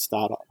overnight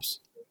startups.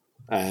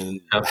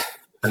 And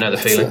I know the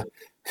feeling.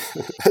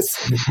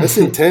 That's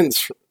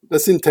intense.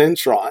 That's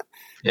intense, right?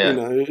 Yeah.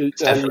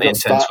 It's definitely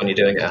intense when you're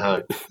doing it at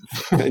home.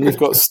 And you've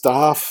got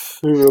staff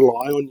who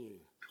rely on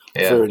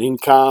you for an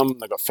income.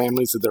 They've got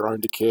families of their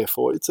own to care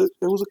for. It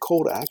was a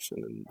call to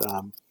action.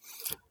 And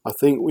I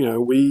think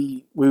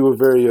we were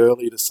very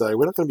early to say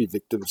we're not going to be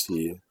victims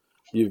here.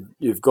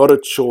 You've got a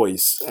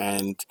choice,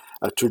 and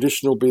a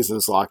traditional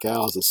business like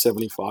ours, a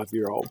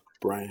 75-year-old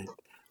brand,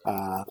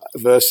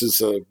 versus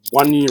a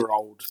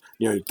 1-year-old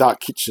dark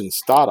kitchen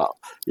startup.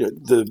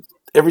 The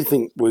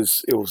everything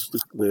was it was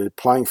the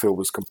playing field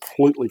was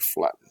completely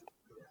flattened,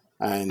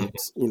 and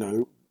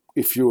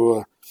if you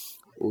were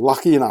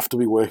lucky enough to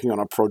be working on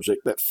a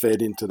project that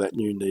fed into that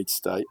new need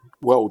state,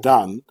 well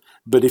done.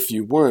 But if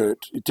you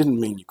weren't, it didn't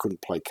mean you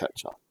couldn't play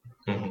catch up.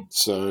 Mm-hmm.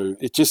 So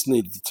it just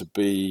needed to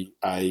be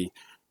a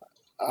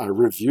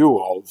review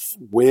of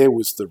where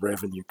was the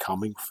revenue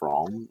coming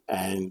from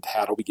and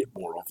how do we get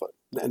more of it.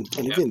 And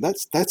again,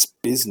 that's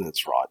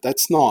business, right?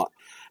 That's not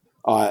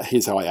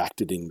here's how I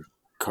acted in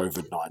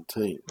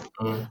COVID-19.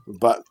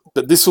 But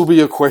this will be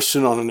a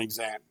question on an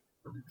exam.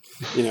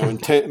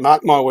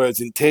 Mark my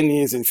words, in 10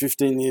 years, in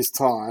 15 years'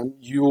 time,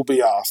 you will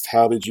be asked,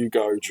 how did you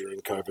go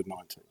during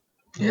COVID-19?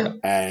 Yeah.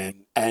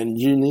 And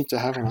you need to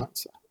have an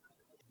answer.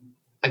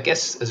 I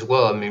guess as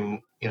well, I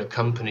mean,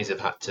 companies have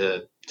had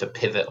to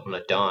pivot on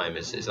a dime.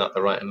 Is that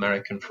the right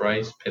American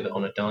phrase? Pivot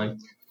on a dime?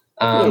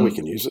 Yeah, we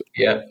can use it.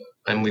 Yeah.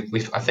 And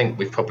I think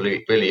we've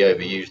probably really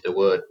overused the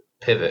word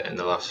pivot in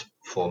the last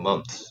 4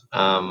 months.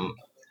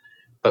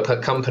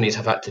 But companies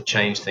have had to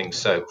change things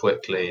so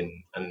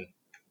quickly, and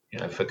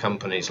for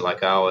companies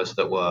like ours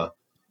that were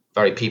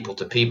very people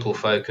to people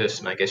focused,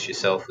 and I guess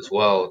yourself as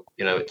well,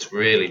 it's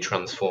really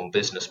transformed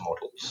business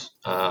models.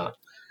 Are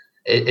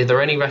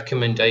there any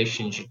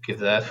recommendations you'd give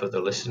there for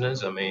the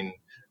listeners? I mean,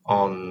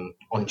 on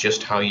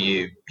just how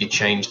you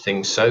change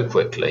things so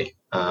quickly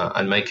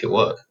and make it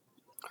work?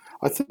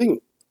 I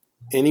think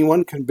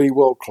anyone can be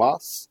world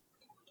class.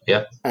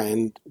 Yeah.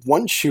 And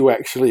once you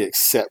actually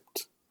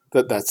accept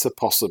that that's a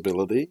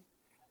possibility,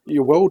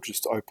 your world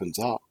just opens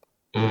up.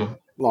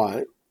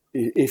 Like,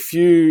 if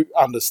you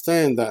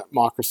understand that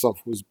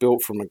Microsoft was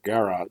built from a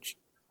garage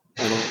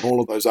and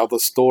all of those other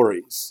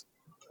stories,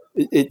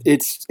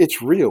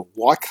 it's real.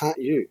 Why can't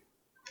you?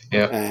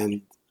 Yeah.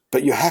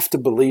 But you have to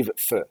believe it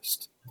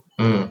first.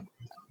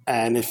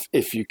 And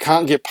if you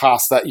can't get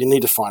past that, you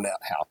need to find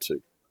out how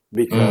to,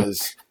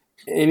 because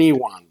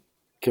anyone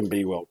can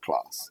be world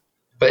class.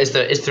 But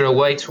is there a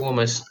way to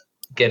almost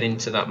get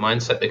into that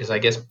mindset? Because I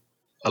guess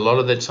a lot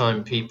of the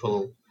time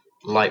people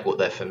like what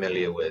they're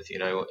familiar with.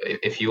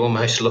 If you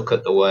almost look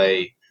at the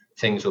way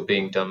things were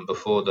being done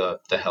before the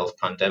health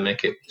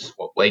pandemic, it was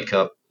wake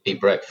up, eat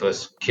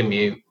breakfast,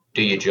 commute,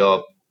 do your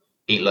job,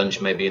 eat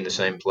lunch maybe in the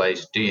same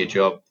place, do your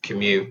job,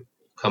 commute,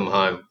 come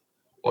home,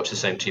 watch the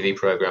same TV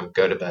program,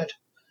 go to bed.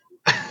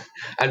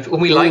 And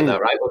we like that,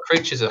 right? We're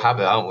creatures of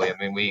habit, aren't we? I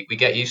mean, we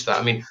get used to that.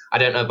 I mean, I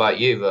don't know about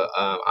you, but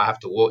I have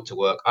to walk to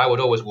work. I would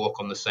always walk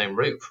on the same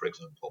route, for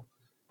example.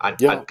 I'd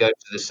go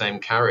to the same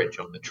carriage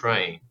on the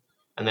train.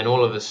 And then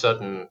all of a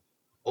sudden,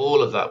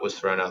 all of that was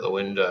thrown out the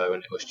window,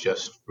 and it was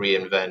just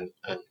reinvent.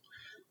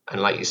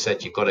 And like you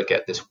said, you've got to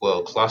get this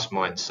world-class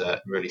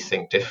mindset, really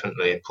think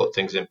differently and put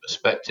things in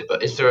perspective.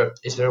 But is there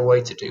a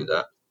way to do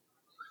that?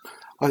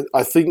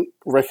 I think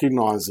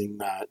recognizing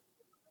that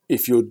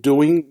if you're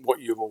doing what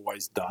you've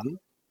always done,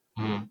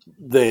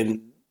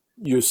 then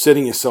you're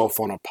setting yourself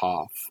on a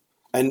path.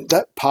 And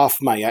that path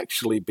may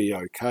actually be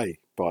okay,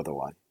 by the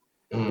way.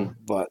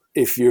 But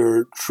if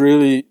you're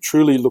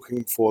truly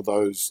looking for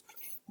those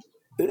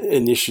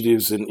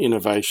initiatives and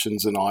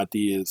innovations and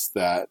ideas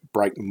that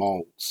break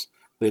molds,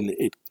 then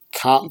it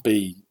can't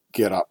be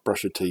get up,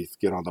 brush your teeth,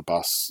 get on the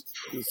bus,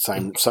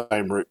 same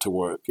route to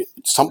work.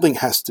 Something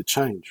has to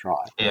change,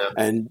 right? Yeah.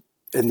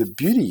 And the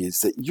beauty is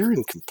that you're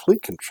in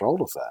complete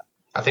control of that.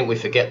 I think we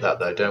forget that,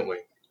 though, don't we?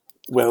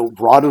 Well,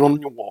 write it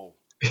on your wall.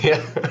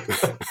 Yeah.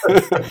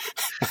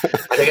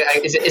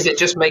 Is it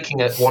just making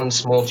one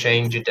small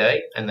change a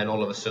day, and then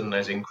all of a sudden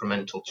those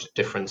incremental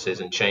differences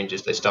and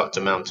changes, they start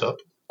to mount up?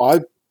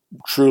 I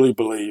truly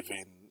believe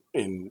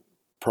in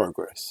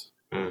progress.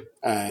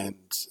 And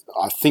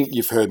I think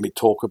you've heard me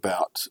talk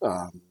about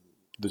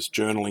this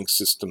journaling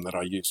system that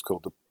I use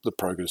called the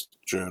Progress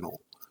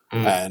Journal.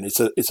 And it's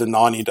a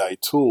 90-day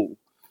tool.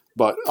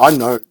 But I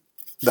know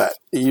that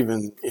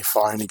even if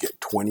I only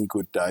get 20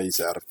 good days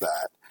out of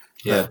that,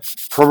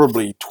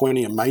 probably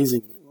 20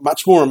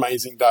 much more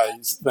amazing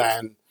days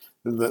than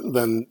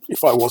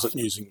if I wasn't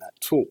using that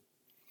tool.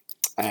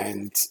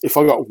 And if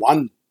I got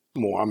one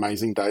more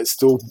amazing day, it's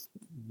still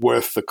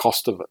worth the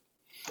cost of it.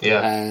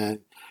 Yeah. And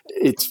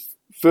it's,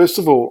 first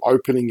of all,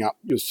 opening up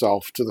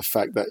yourself to the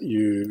fact that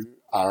you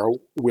are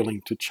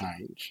willing to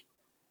change,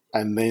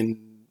 and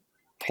then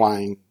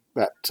playing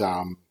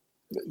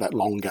that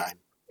long game,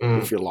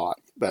 if you like.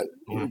 That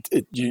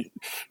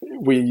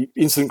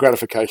instant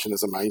gratification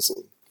is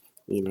amazing.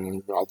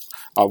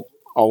 I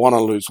want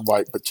to lose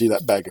weight, but gee,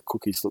 that bag of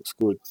cookies looks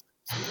good.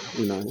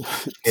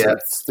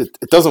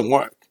 It doesn't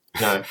work.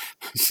 No.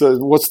 So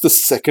what's the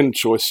second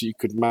choice you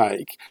could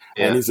make?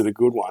 Yeah. And is it a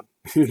good one?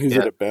 Is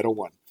it a better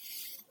one?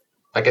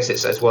 I guess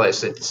it's as well.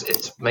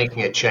 It's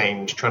making a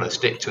change, trying to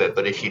stick to it.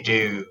 But if you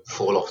do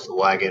fall off the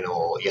wagon,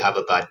 or you have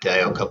a bad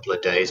day, or a couple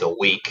of days, or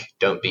week,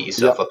 don't beat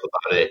yourself up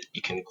about it.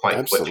 You can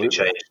quite quickly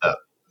change that.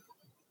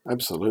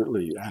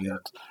 Absolutely. Yeah.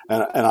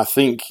 And I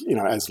think,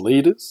 as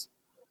leaders,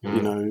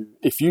 Mm,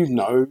 if you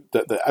know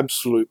that the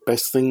absolute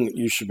best thing that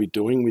you should be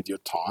doing with your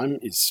time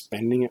is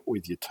spending it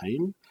with your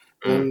team,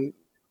 mm, then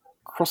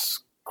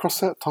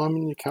cross out time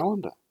in your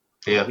calendar.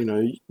 yeah.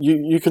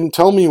 You can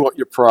tell me what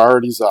your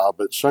priorities are,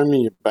 but show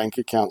me your bank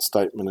account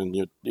statement and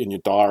your in your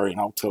diary, and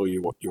I'll tell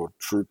you what your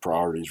true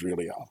priorities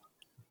really are.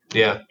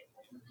 Yeah.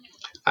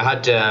 I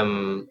had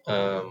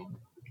a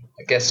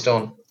guest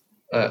on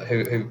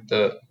who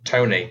the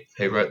Tony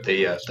who wrote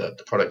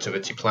the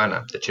productivity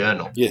planner, the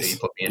journal, who you Yes,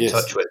 put me in yes,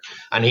 touch with,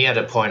 and he had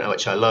a point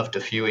which I loved a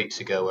few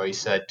weeks ago where he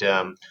said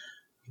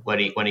when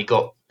he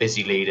got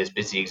busy leaders,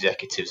 busy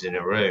executives in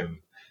a room,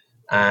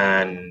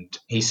 and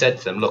he said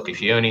to them, "Look, if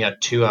you only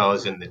had 2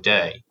 hours in the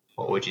day,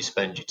 what would you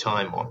spend your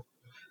time on?"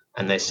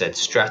 And they said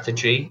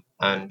strategy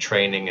and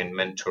training and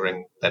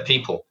mentoring their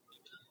people.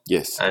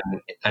 yes.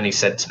 And he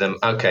said to them,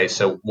 "Okay,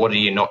 so what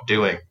are you not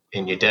doing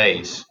in your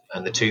days?"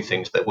 And the two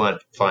things they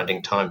weren't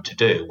finding time to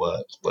do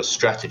was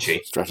strategy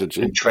and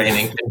Strategy.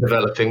 training and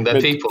developing their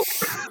But people.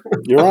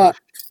 you're right.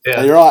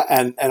 Yeah, You're right.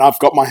 And I've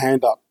got my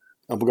hand up.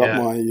 I've got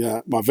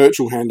yeah, my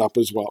virtual hand up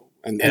as well.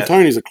 And yeah,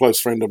 Tony's a close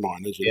friend of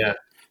mine, as you know. yeah,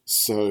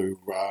 So,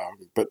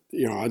 but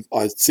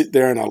I sit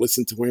there and I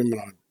listen to him,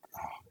 and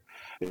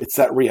it's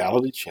that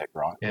reality check,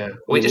 right? yeah.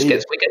 We You just need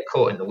it. get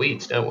caught in the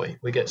weeds, don't we?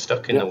 We get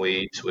stuck in the Yep.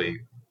 weeds.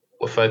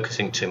 We're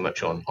focusing too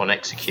much on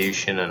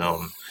execution and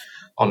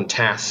on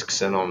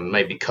tasks and on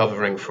maybe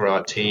covering for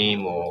our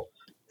team or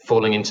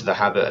falling into the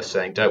habit of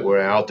saying, "Don't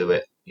worry, I'll do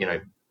it."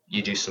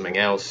 You do something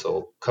else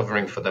or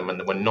covering for them,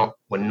 and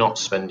we're not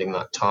spending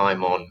that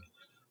time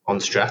on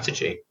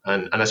strategy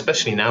and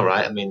especially now,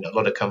 right? I mean, a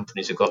lot of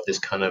companies have got this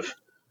kind of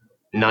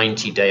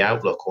 90-day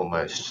outlook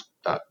almost.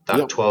 That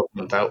Yep.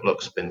 12-month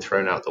outlook's been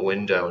thrown out the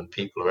window, and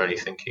people are only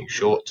thinking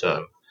short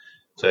term.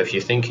 So if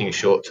you're thinking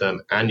short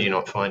term and you're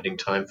not finding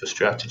time for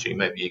strategy,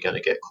 maybe you're going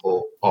to get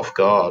caught off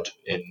guard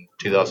in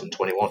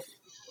 2021.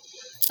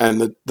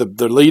 And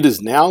the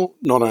leaders now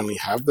not only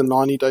have the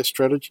 90-day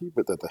strategy,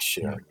 but that they're Mm.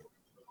 sharing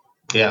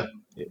Yeah,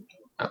 it.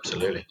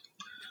 absolutely.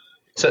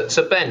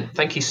 So Ben,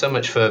 thank you so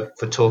much for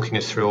talking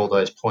us through all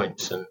those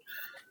points and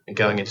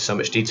going into so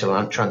much detail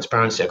around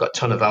transparency. I got a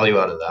ton of value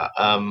out of that.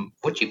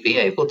 Would you be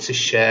able to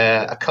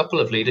share a couple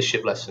of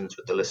leadership lessons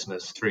with the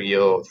listeners through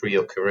your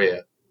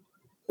career?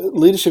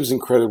 Leadership is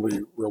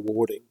incredibly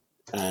rewarding,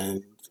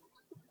 and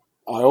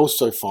I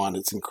also find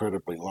it's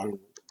incredibly lonely.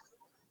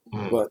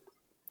 Mm, But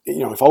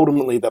if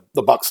ultimately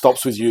the buck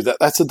stops with you,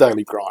 that's a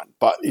daily grind.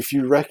 But if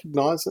you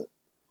recognise it,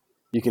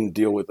 you can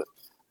deal with it.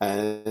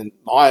 And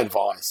my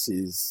advice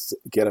is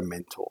get a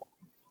mentor.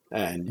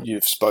 And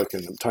you've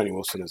spoken, Tony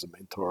Wilson is a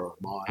mentor of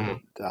mine.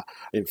 mm, And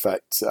in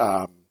fact,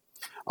 I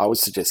would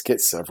suggest get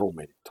several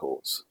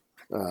mentors.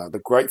 The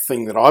great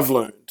thing that I've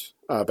learned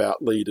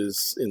about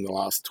leaders in the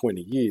last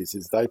 20 years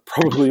is they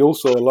probably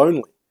also are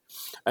lonely.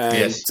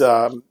 And,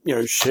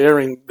 yes.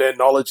 sharing their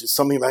knowledge is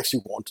something they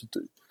actually want to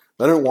do.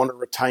 They don't want to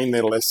retain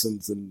their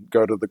lessons and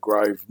go to the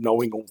grave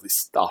knowing all this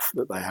stuff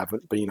that they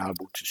haven't been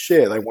able to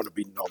share. They want to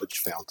be knowledge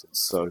fountains.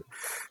 So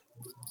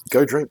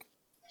go drink,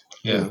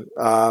 you Yeah.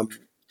 know.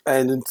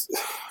 And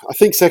I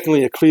think,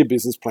 secondly, a clear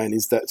business plan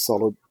is that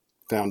solid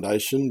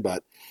foundation.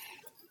 But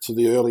to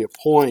the earlier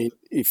point,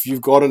 if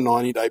you've got a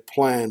 90-day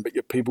plan but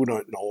your people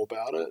don't know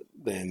about it,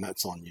 then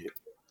that's on you.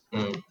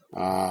 Mm,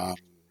 Um,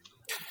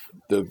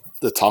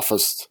 the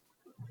toughest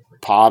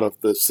part of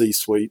the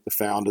C-suite, the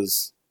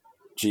founders,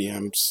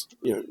 GMs,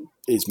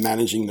 is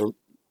managing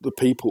the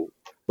people.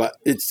 But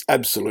it's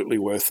absolutely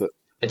worth it.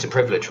 it's a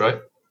privilege,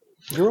 right?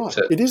 You're right.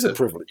 So, It is a so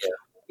privilege.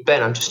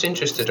 Ben, I'm just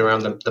interested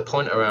around the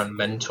point around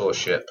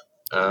mentorship.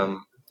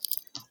 Um,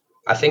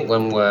 I think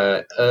when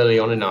we're early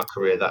on in our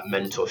career, that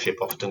mentorship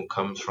often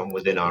comes from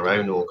within our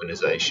own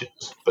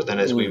organizations. But then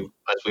Mm. as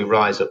we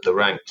rise up the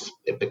ranks,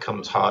 it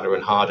becomes harder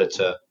and harder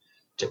to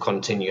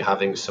continue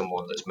having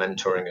someone that's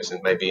mentoring us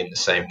and maybe in the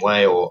same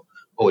way or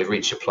we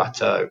reach a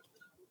plateau.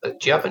 Do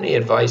you have any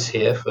advice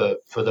here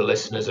for the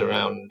listeners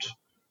around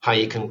how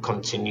you can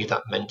continue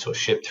that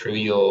mentorship through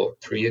your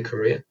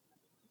career?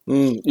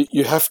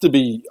 You have to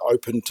be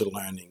open to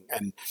learning,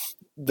 and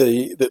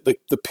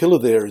the pillar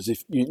there is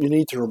if you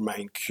need to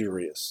remain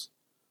curious.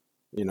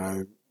 You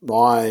know,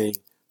 my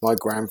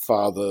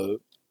grandfather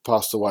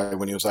passed away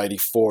when he was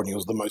 84, and he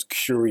was the most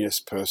curious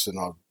person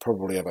I've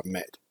probably ever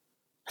met.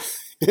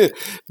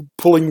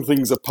 Pulling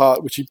things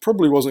apart, which he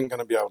probably wasn't going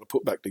to be able to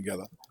put back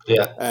together.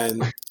 Yeah.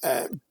 And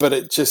but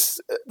it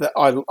just that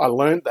I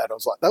learned that I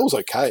was like, that was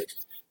okay.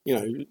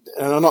 And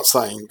I'm not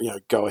saying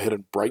go ahead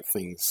and break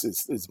things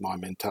is my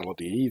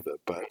mentality either.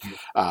 But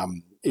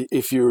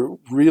if you're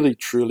really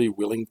truly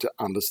willing to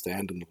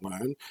understand and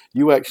learn,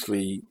 you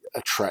actually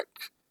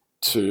attract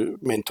to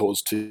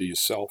mentors to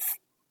yourself.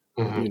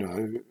 Hmm.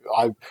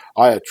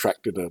 I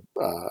attracted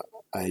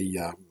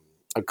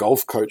a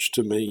golf coach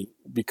to me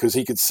because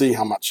he could see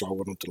how much I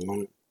wanted to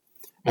learn.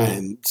 Hmm.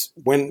 And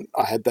when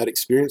I had that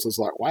experience, I was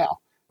like, wow,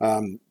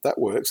 that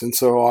works. And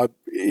so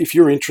if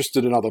you're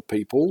interested in other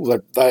people,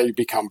 they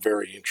become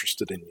very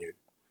interested in you.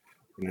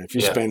 If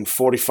you Yeah. spend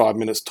 45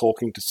 minutes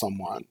talking to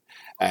someone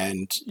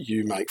and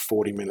you make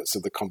 40 minutes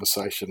of the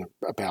conversation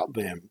about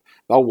them,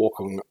 they'll walk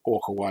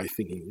away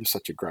thinking you're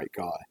such a great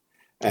guy.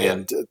 Yeah.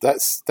 And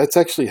that's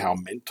actually how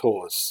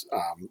mentors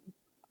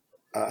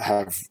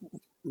have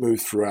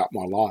moved throughout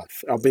my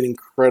life. I've been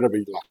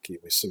incredibly lucky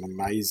with some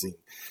amazing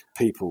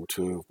people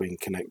to have been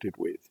connected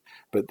with,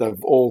 but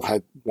they've all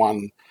had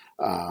one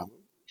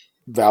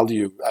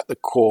value at the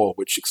core,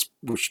 which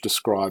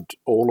described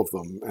all of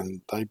them,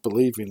 and they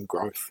believe in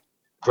growth.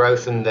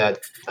 Growth, and they're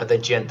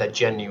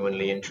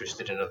genuinely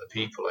interested in other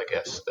people. I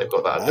guess they've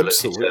got that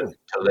ability Absolutely.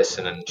 to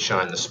listen and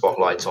shine the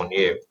spotlight on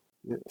you.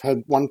 I've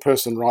had one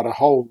person write a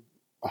whole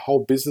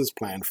business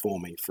plan for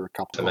me for a It's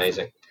couple of them.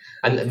 amazing.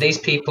 And these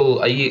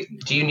people,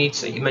 do you need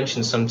to? You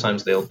mentioned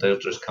sometimes they'll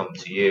just come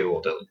to you,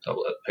 or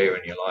they'll appear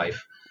in your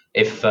life.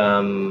 If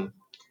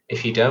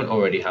you don't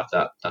already have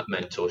that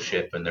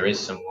mentorship, and there is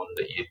someone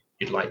that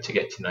you'd like to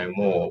get to know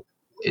more,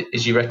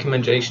 is your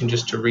recommendation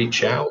just to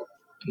reach out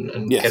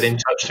and get Yes, in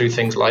touch through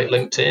things like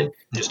LinkedIn and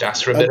just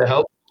ask for a and, bit of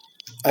help?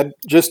 and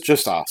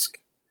just ask,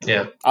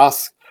 Yeah.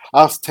 ask,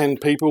 ask 10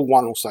 people,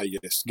 one will say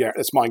yes.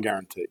 It's my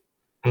guarantee.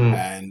 Mm.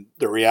 And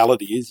the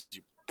reality is,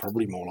 you're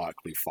probably more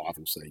likely five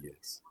will say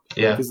yes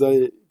Yeah.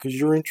 because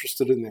you're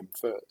interested in them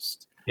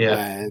first. Yeah.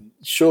 And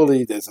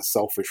surely there's a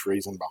selfish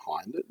reason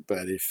behind it,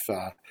 but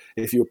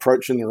if you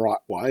approach in the right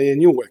way,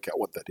 and you'll work out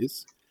what that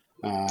is,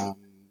 um,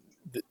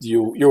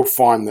 you'll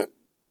find that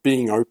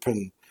being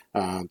open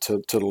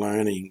to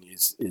learning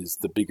is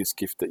the biggest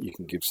gift that you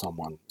can give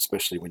someone,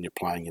 especially when you're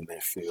playing in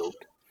their field.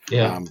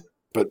 Yeah.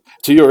 But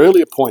to your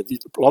earlier point,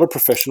 a lot of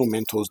professional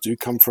mentors do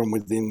come from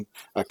within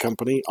a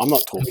company. I'm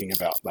not talking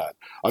about that.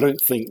 I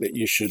don't think that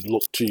you should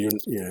look to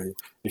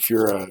if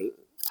you're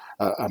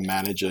a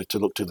manager, to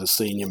look to the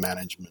senior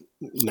management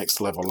next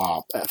level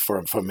up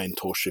for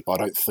mentorship. I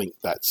don't think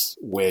that's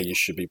where you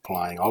should be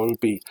playing. I would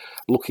be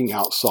looking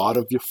outside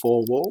of your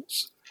four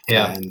walls.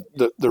 Yeah. And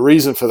the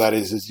reason for that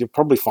is you'll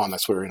probably find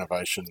that's where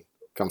innovation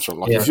comes from.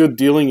 Like Yeah. if you're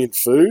dealing in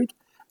food,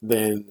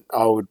 then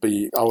I would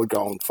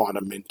go and find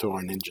a mentor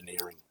in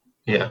engineering.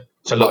 Yeah.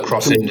 So look Like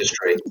cross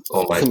industry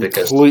almost,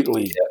 because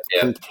completely,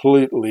 yeah,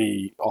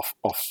 completely off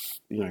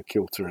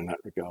kilter in that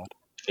regard.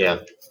 yeah.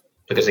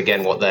 Because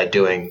again, what they're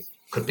doing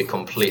could be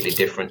completely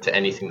different to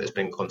anything that's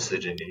been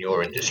considered in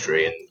your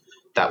industry, and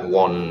that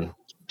one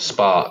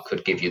spark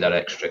could give you that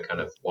extra kind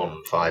of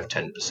 1, 5,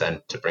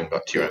 10% to bring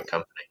back to your Yeah. own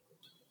company.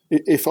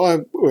 If I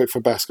work for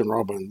Baskin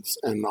Robbins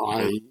and Mhm.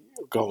 I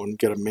go and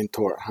get a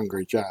mentor at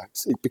Hungry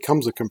Jack's, it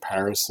becomes a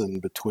comparison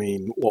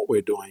between what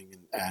we're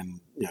doing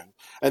and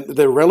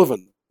they're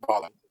relevant by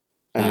the way.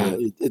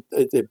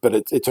 Mm. But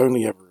it's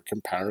only ever a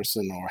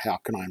comparison, or how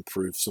can I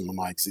improve some of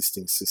my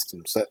existing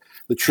systems? That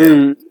the Yeah.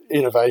 true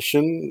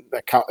innovation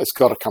it's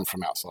got to come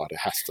from outside. It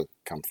has to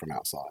come from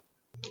outside.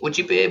 Would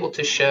you be able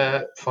to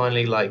share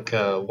finally like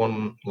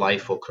one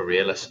life or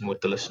career lesson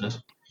with the listeners?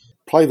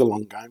 Play the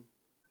long game.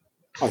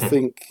 I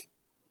think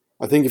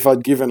if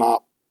I'd given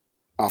up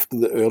after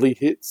the early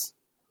hits,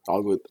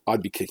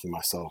 I'd be kicking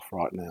myself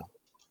right now.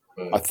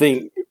 I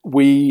think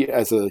we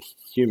as a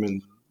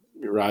human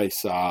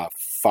race are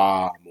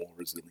far more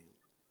resilient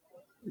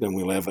than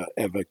we'll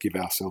ever give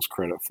ourselves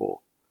credit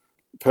for.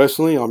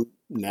 Personally, I'm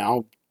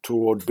now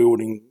toward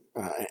building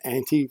an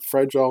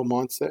anti-fragile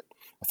mindset.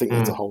 I think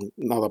that's a Mm. whole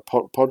another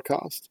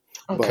podcast.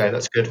 But Okay,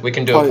 that's good. We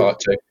can do a play part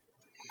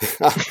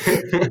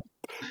two.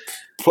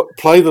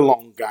 play the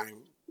long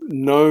game.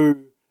 Know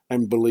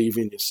and believe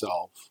in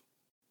yourself,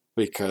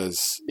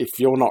 because if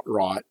you're not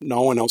right,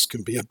 no one else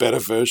can be a better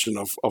version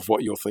of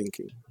what you're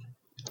thinking.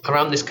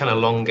 Around this kind of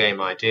long game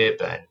idea,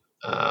 Ben,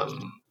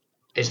 um,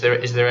 is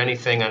there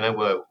anything? I know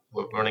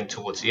we're running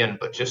towards the end,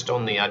 but just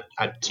on the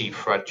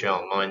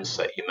anti-fragile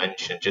mindset you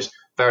mentioned, just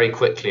very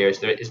quickly, is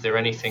there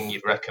anything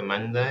you'd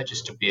recommend there,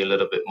 just to be a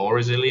little bit more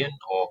resilient,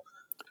 or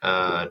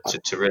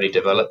to really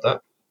develop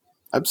that?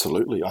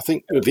 Absolutely. I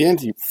think the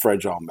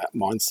anti-fragile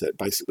mindset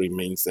basically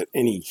means that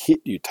any hit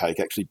you take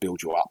actually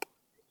builds you up.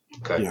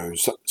 Okay.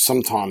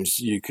 Sometimes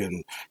you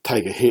can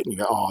take a hit and you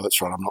go, oh,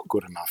 that's right, I'm not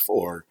good enough.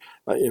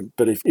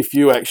 But if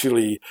you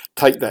actually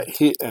take that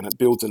hit and it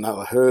builds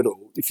another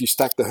hurdle, if you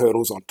stack the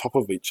hurdles on top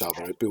of each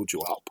other, it builds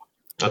you up.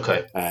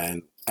 Okay.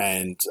 And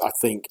I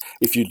think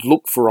if you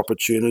look for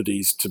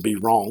opportunities to be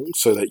wrong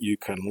so that you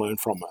can learn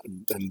from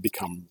it and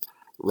become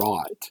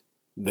right,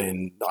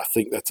 then I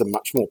think that's a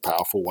much more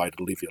powerful way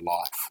to live your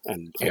life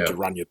and Yeah. to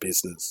run your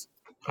business.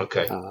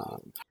 Okay.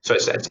 So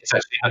it's actually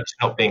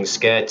not being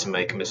scared to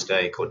make a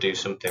mistake or do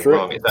something Correct.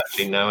 wrong. It's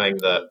actually knowing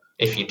that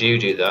if you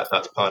do that,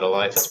 that's part of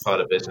life, that's part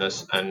of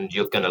business, and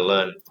you're going to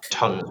learn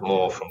tons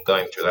more from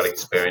going through that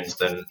experience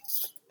than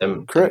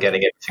getting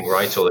everything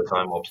right all the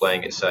time or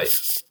playing it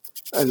safe.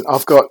 And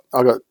I've got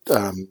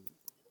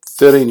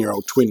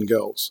 13-year-old twin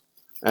girls,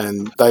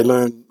 and they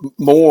learn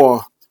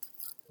more.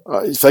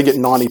 If they get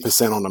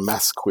 90% on a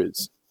maths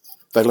quiz,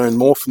 they learn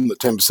more from the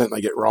 10% they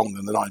get wrong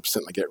than the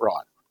 90% they get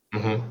right.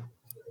 Mm-hmm.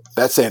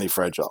 That's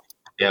anti-fragile.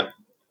 Yeah.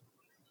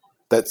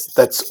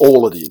 That's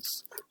all it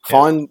is.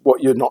 Find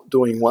what you're not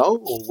doing well,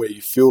 or where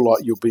you feel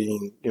like you're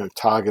being,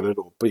 targeted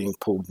or being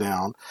pulled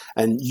down,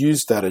 and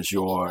use that as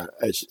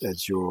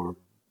your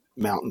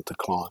mountain to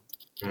climb.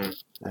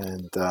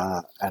 And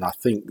I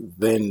think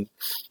then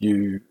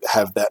you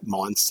have that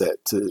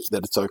mindset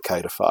that it's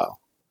okay to fail.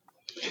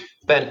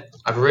 Ben,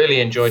 I've really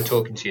enjoyed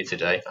talking to you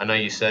today. I know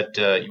you said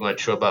you weren't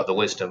sure about the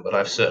wisdom, but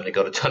I've certainly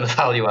got a ton of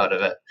value out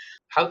of it.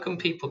 How can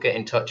people get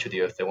in touch with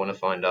you if they want to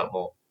find out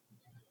more?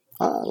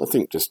 I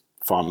think just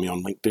find me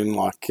on LinkedIn,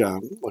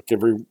 like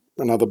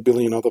another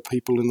billion other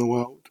people in the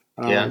world.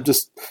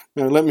 Just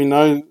let me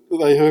know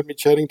they heard me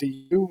chatting to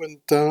you,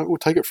 and we'll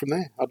take it from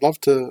there. I'd love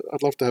to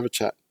have a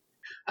chat.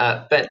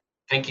 Ben,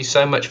 thank you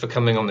so much for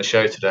coming on the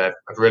show today.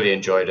 I've really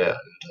enjoyed it,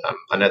 and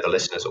I know the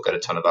listeners will get a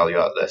ton of value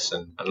out of this,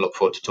 and look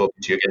forward to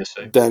talking to you again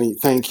soon. Danny,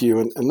 thank you.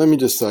 And let me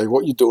just say,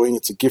 what you're doing,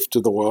 it's a gift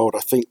to the world. I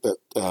think that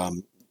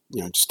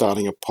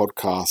starting a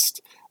podcast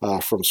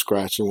from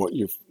scratch and what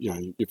you've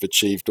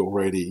achieved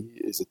already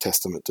is a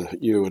testament to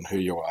you and who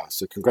you are.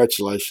 So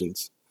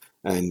congratulations,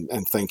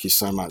 and thank you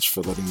so much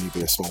for letting me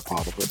be a small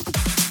part of it.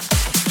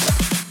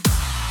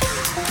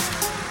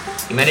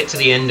 You made it to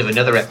the end of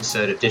another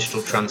episode of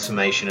Digital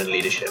Transformation and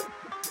Leadership.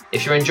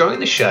 If you're enjoying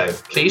the show,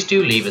 please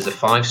do leave us a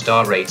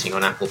 5-star rating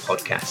on Apple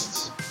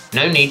Podcasts.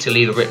 No need to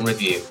leave a written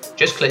review,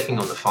 just clicking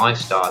on the 5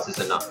 stars is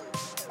enough.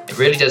 It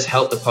really does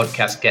help the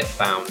podcast get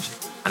found,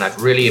 and I'd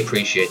really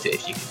appreciate it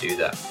if you could do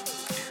that.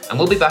 And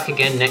we'll be back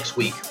again next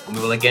week, when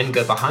we will again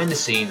go behind the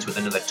scenes with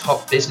another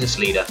top business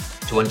leader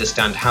to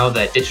understand how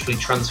they're digitally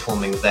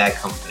transforming their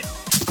company.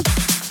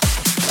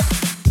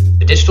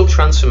 The Digital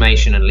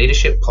Transformation and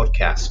Leadership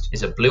Podcast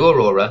is a Blue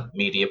Aurora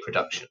media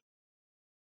production.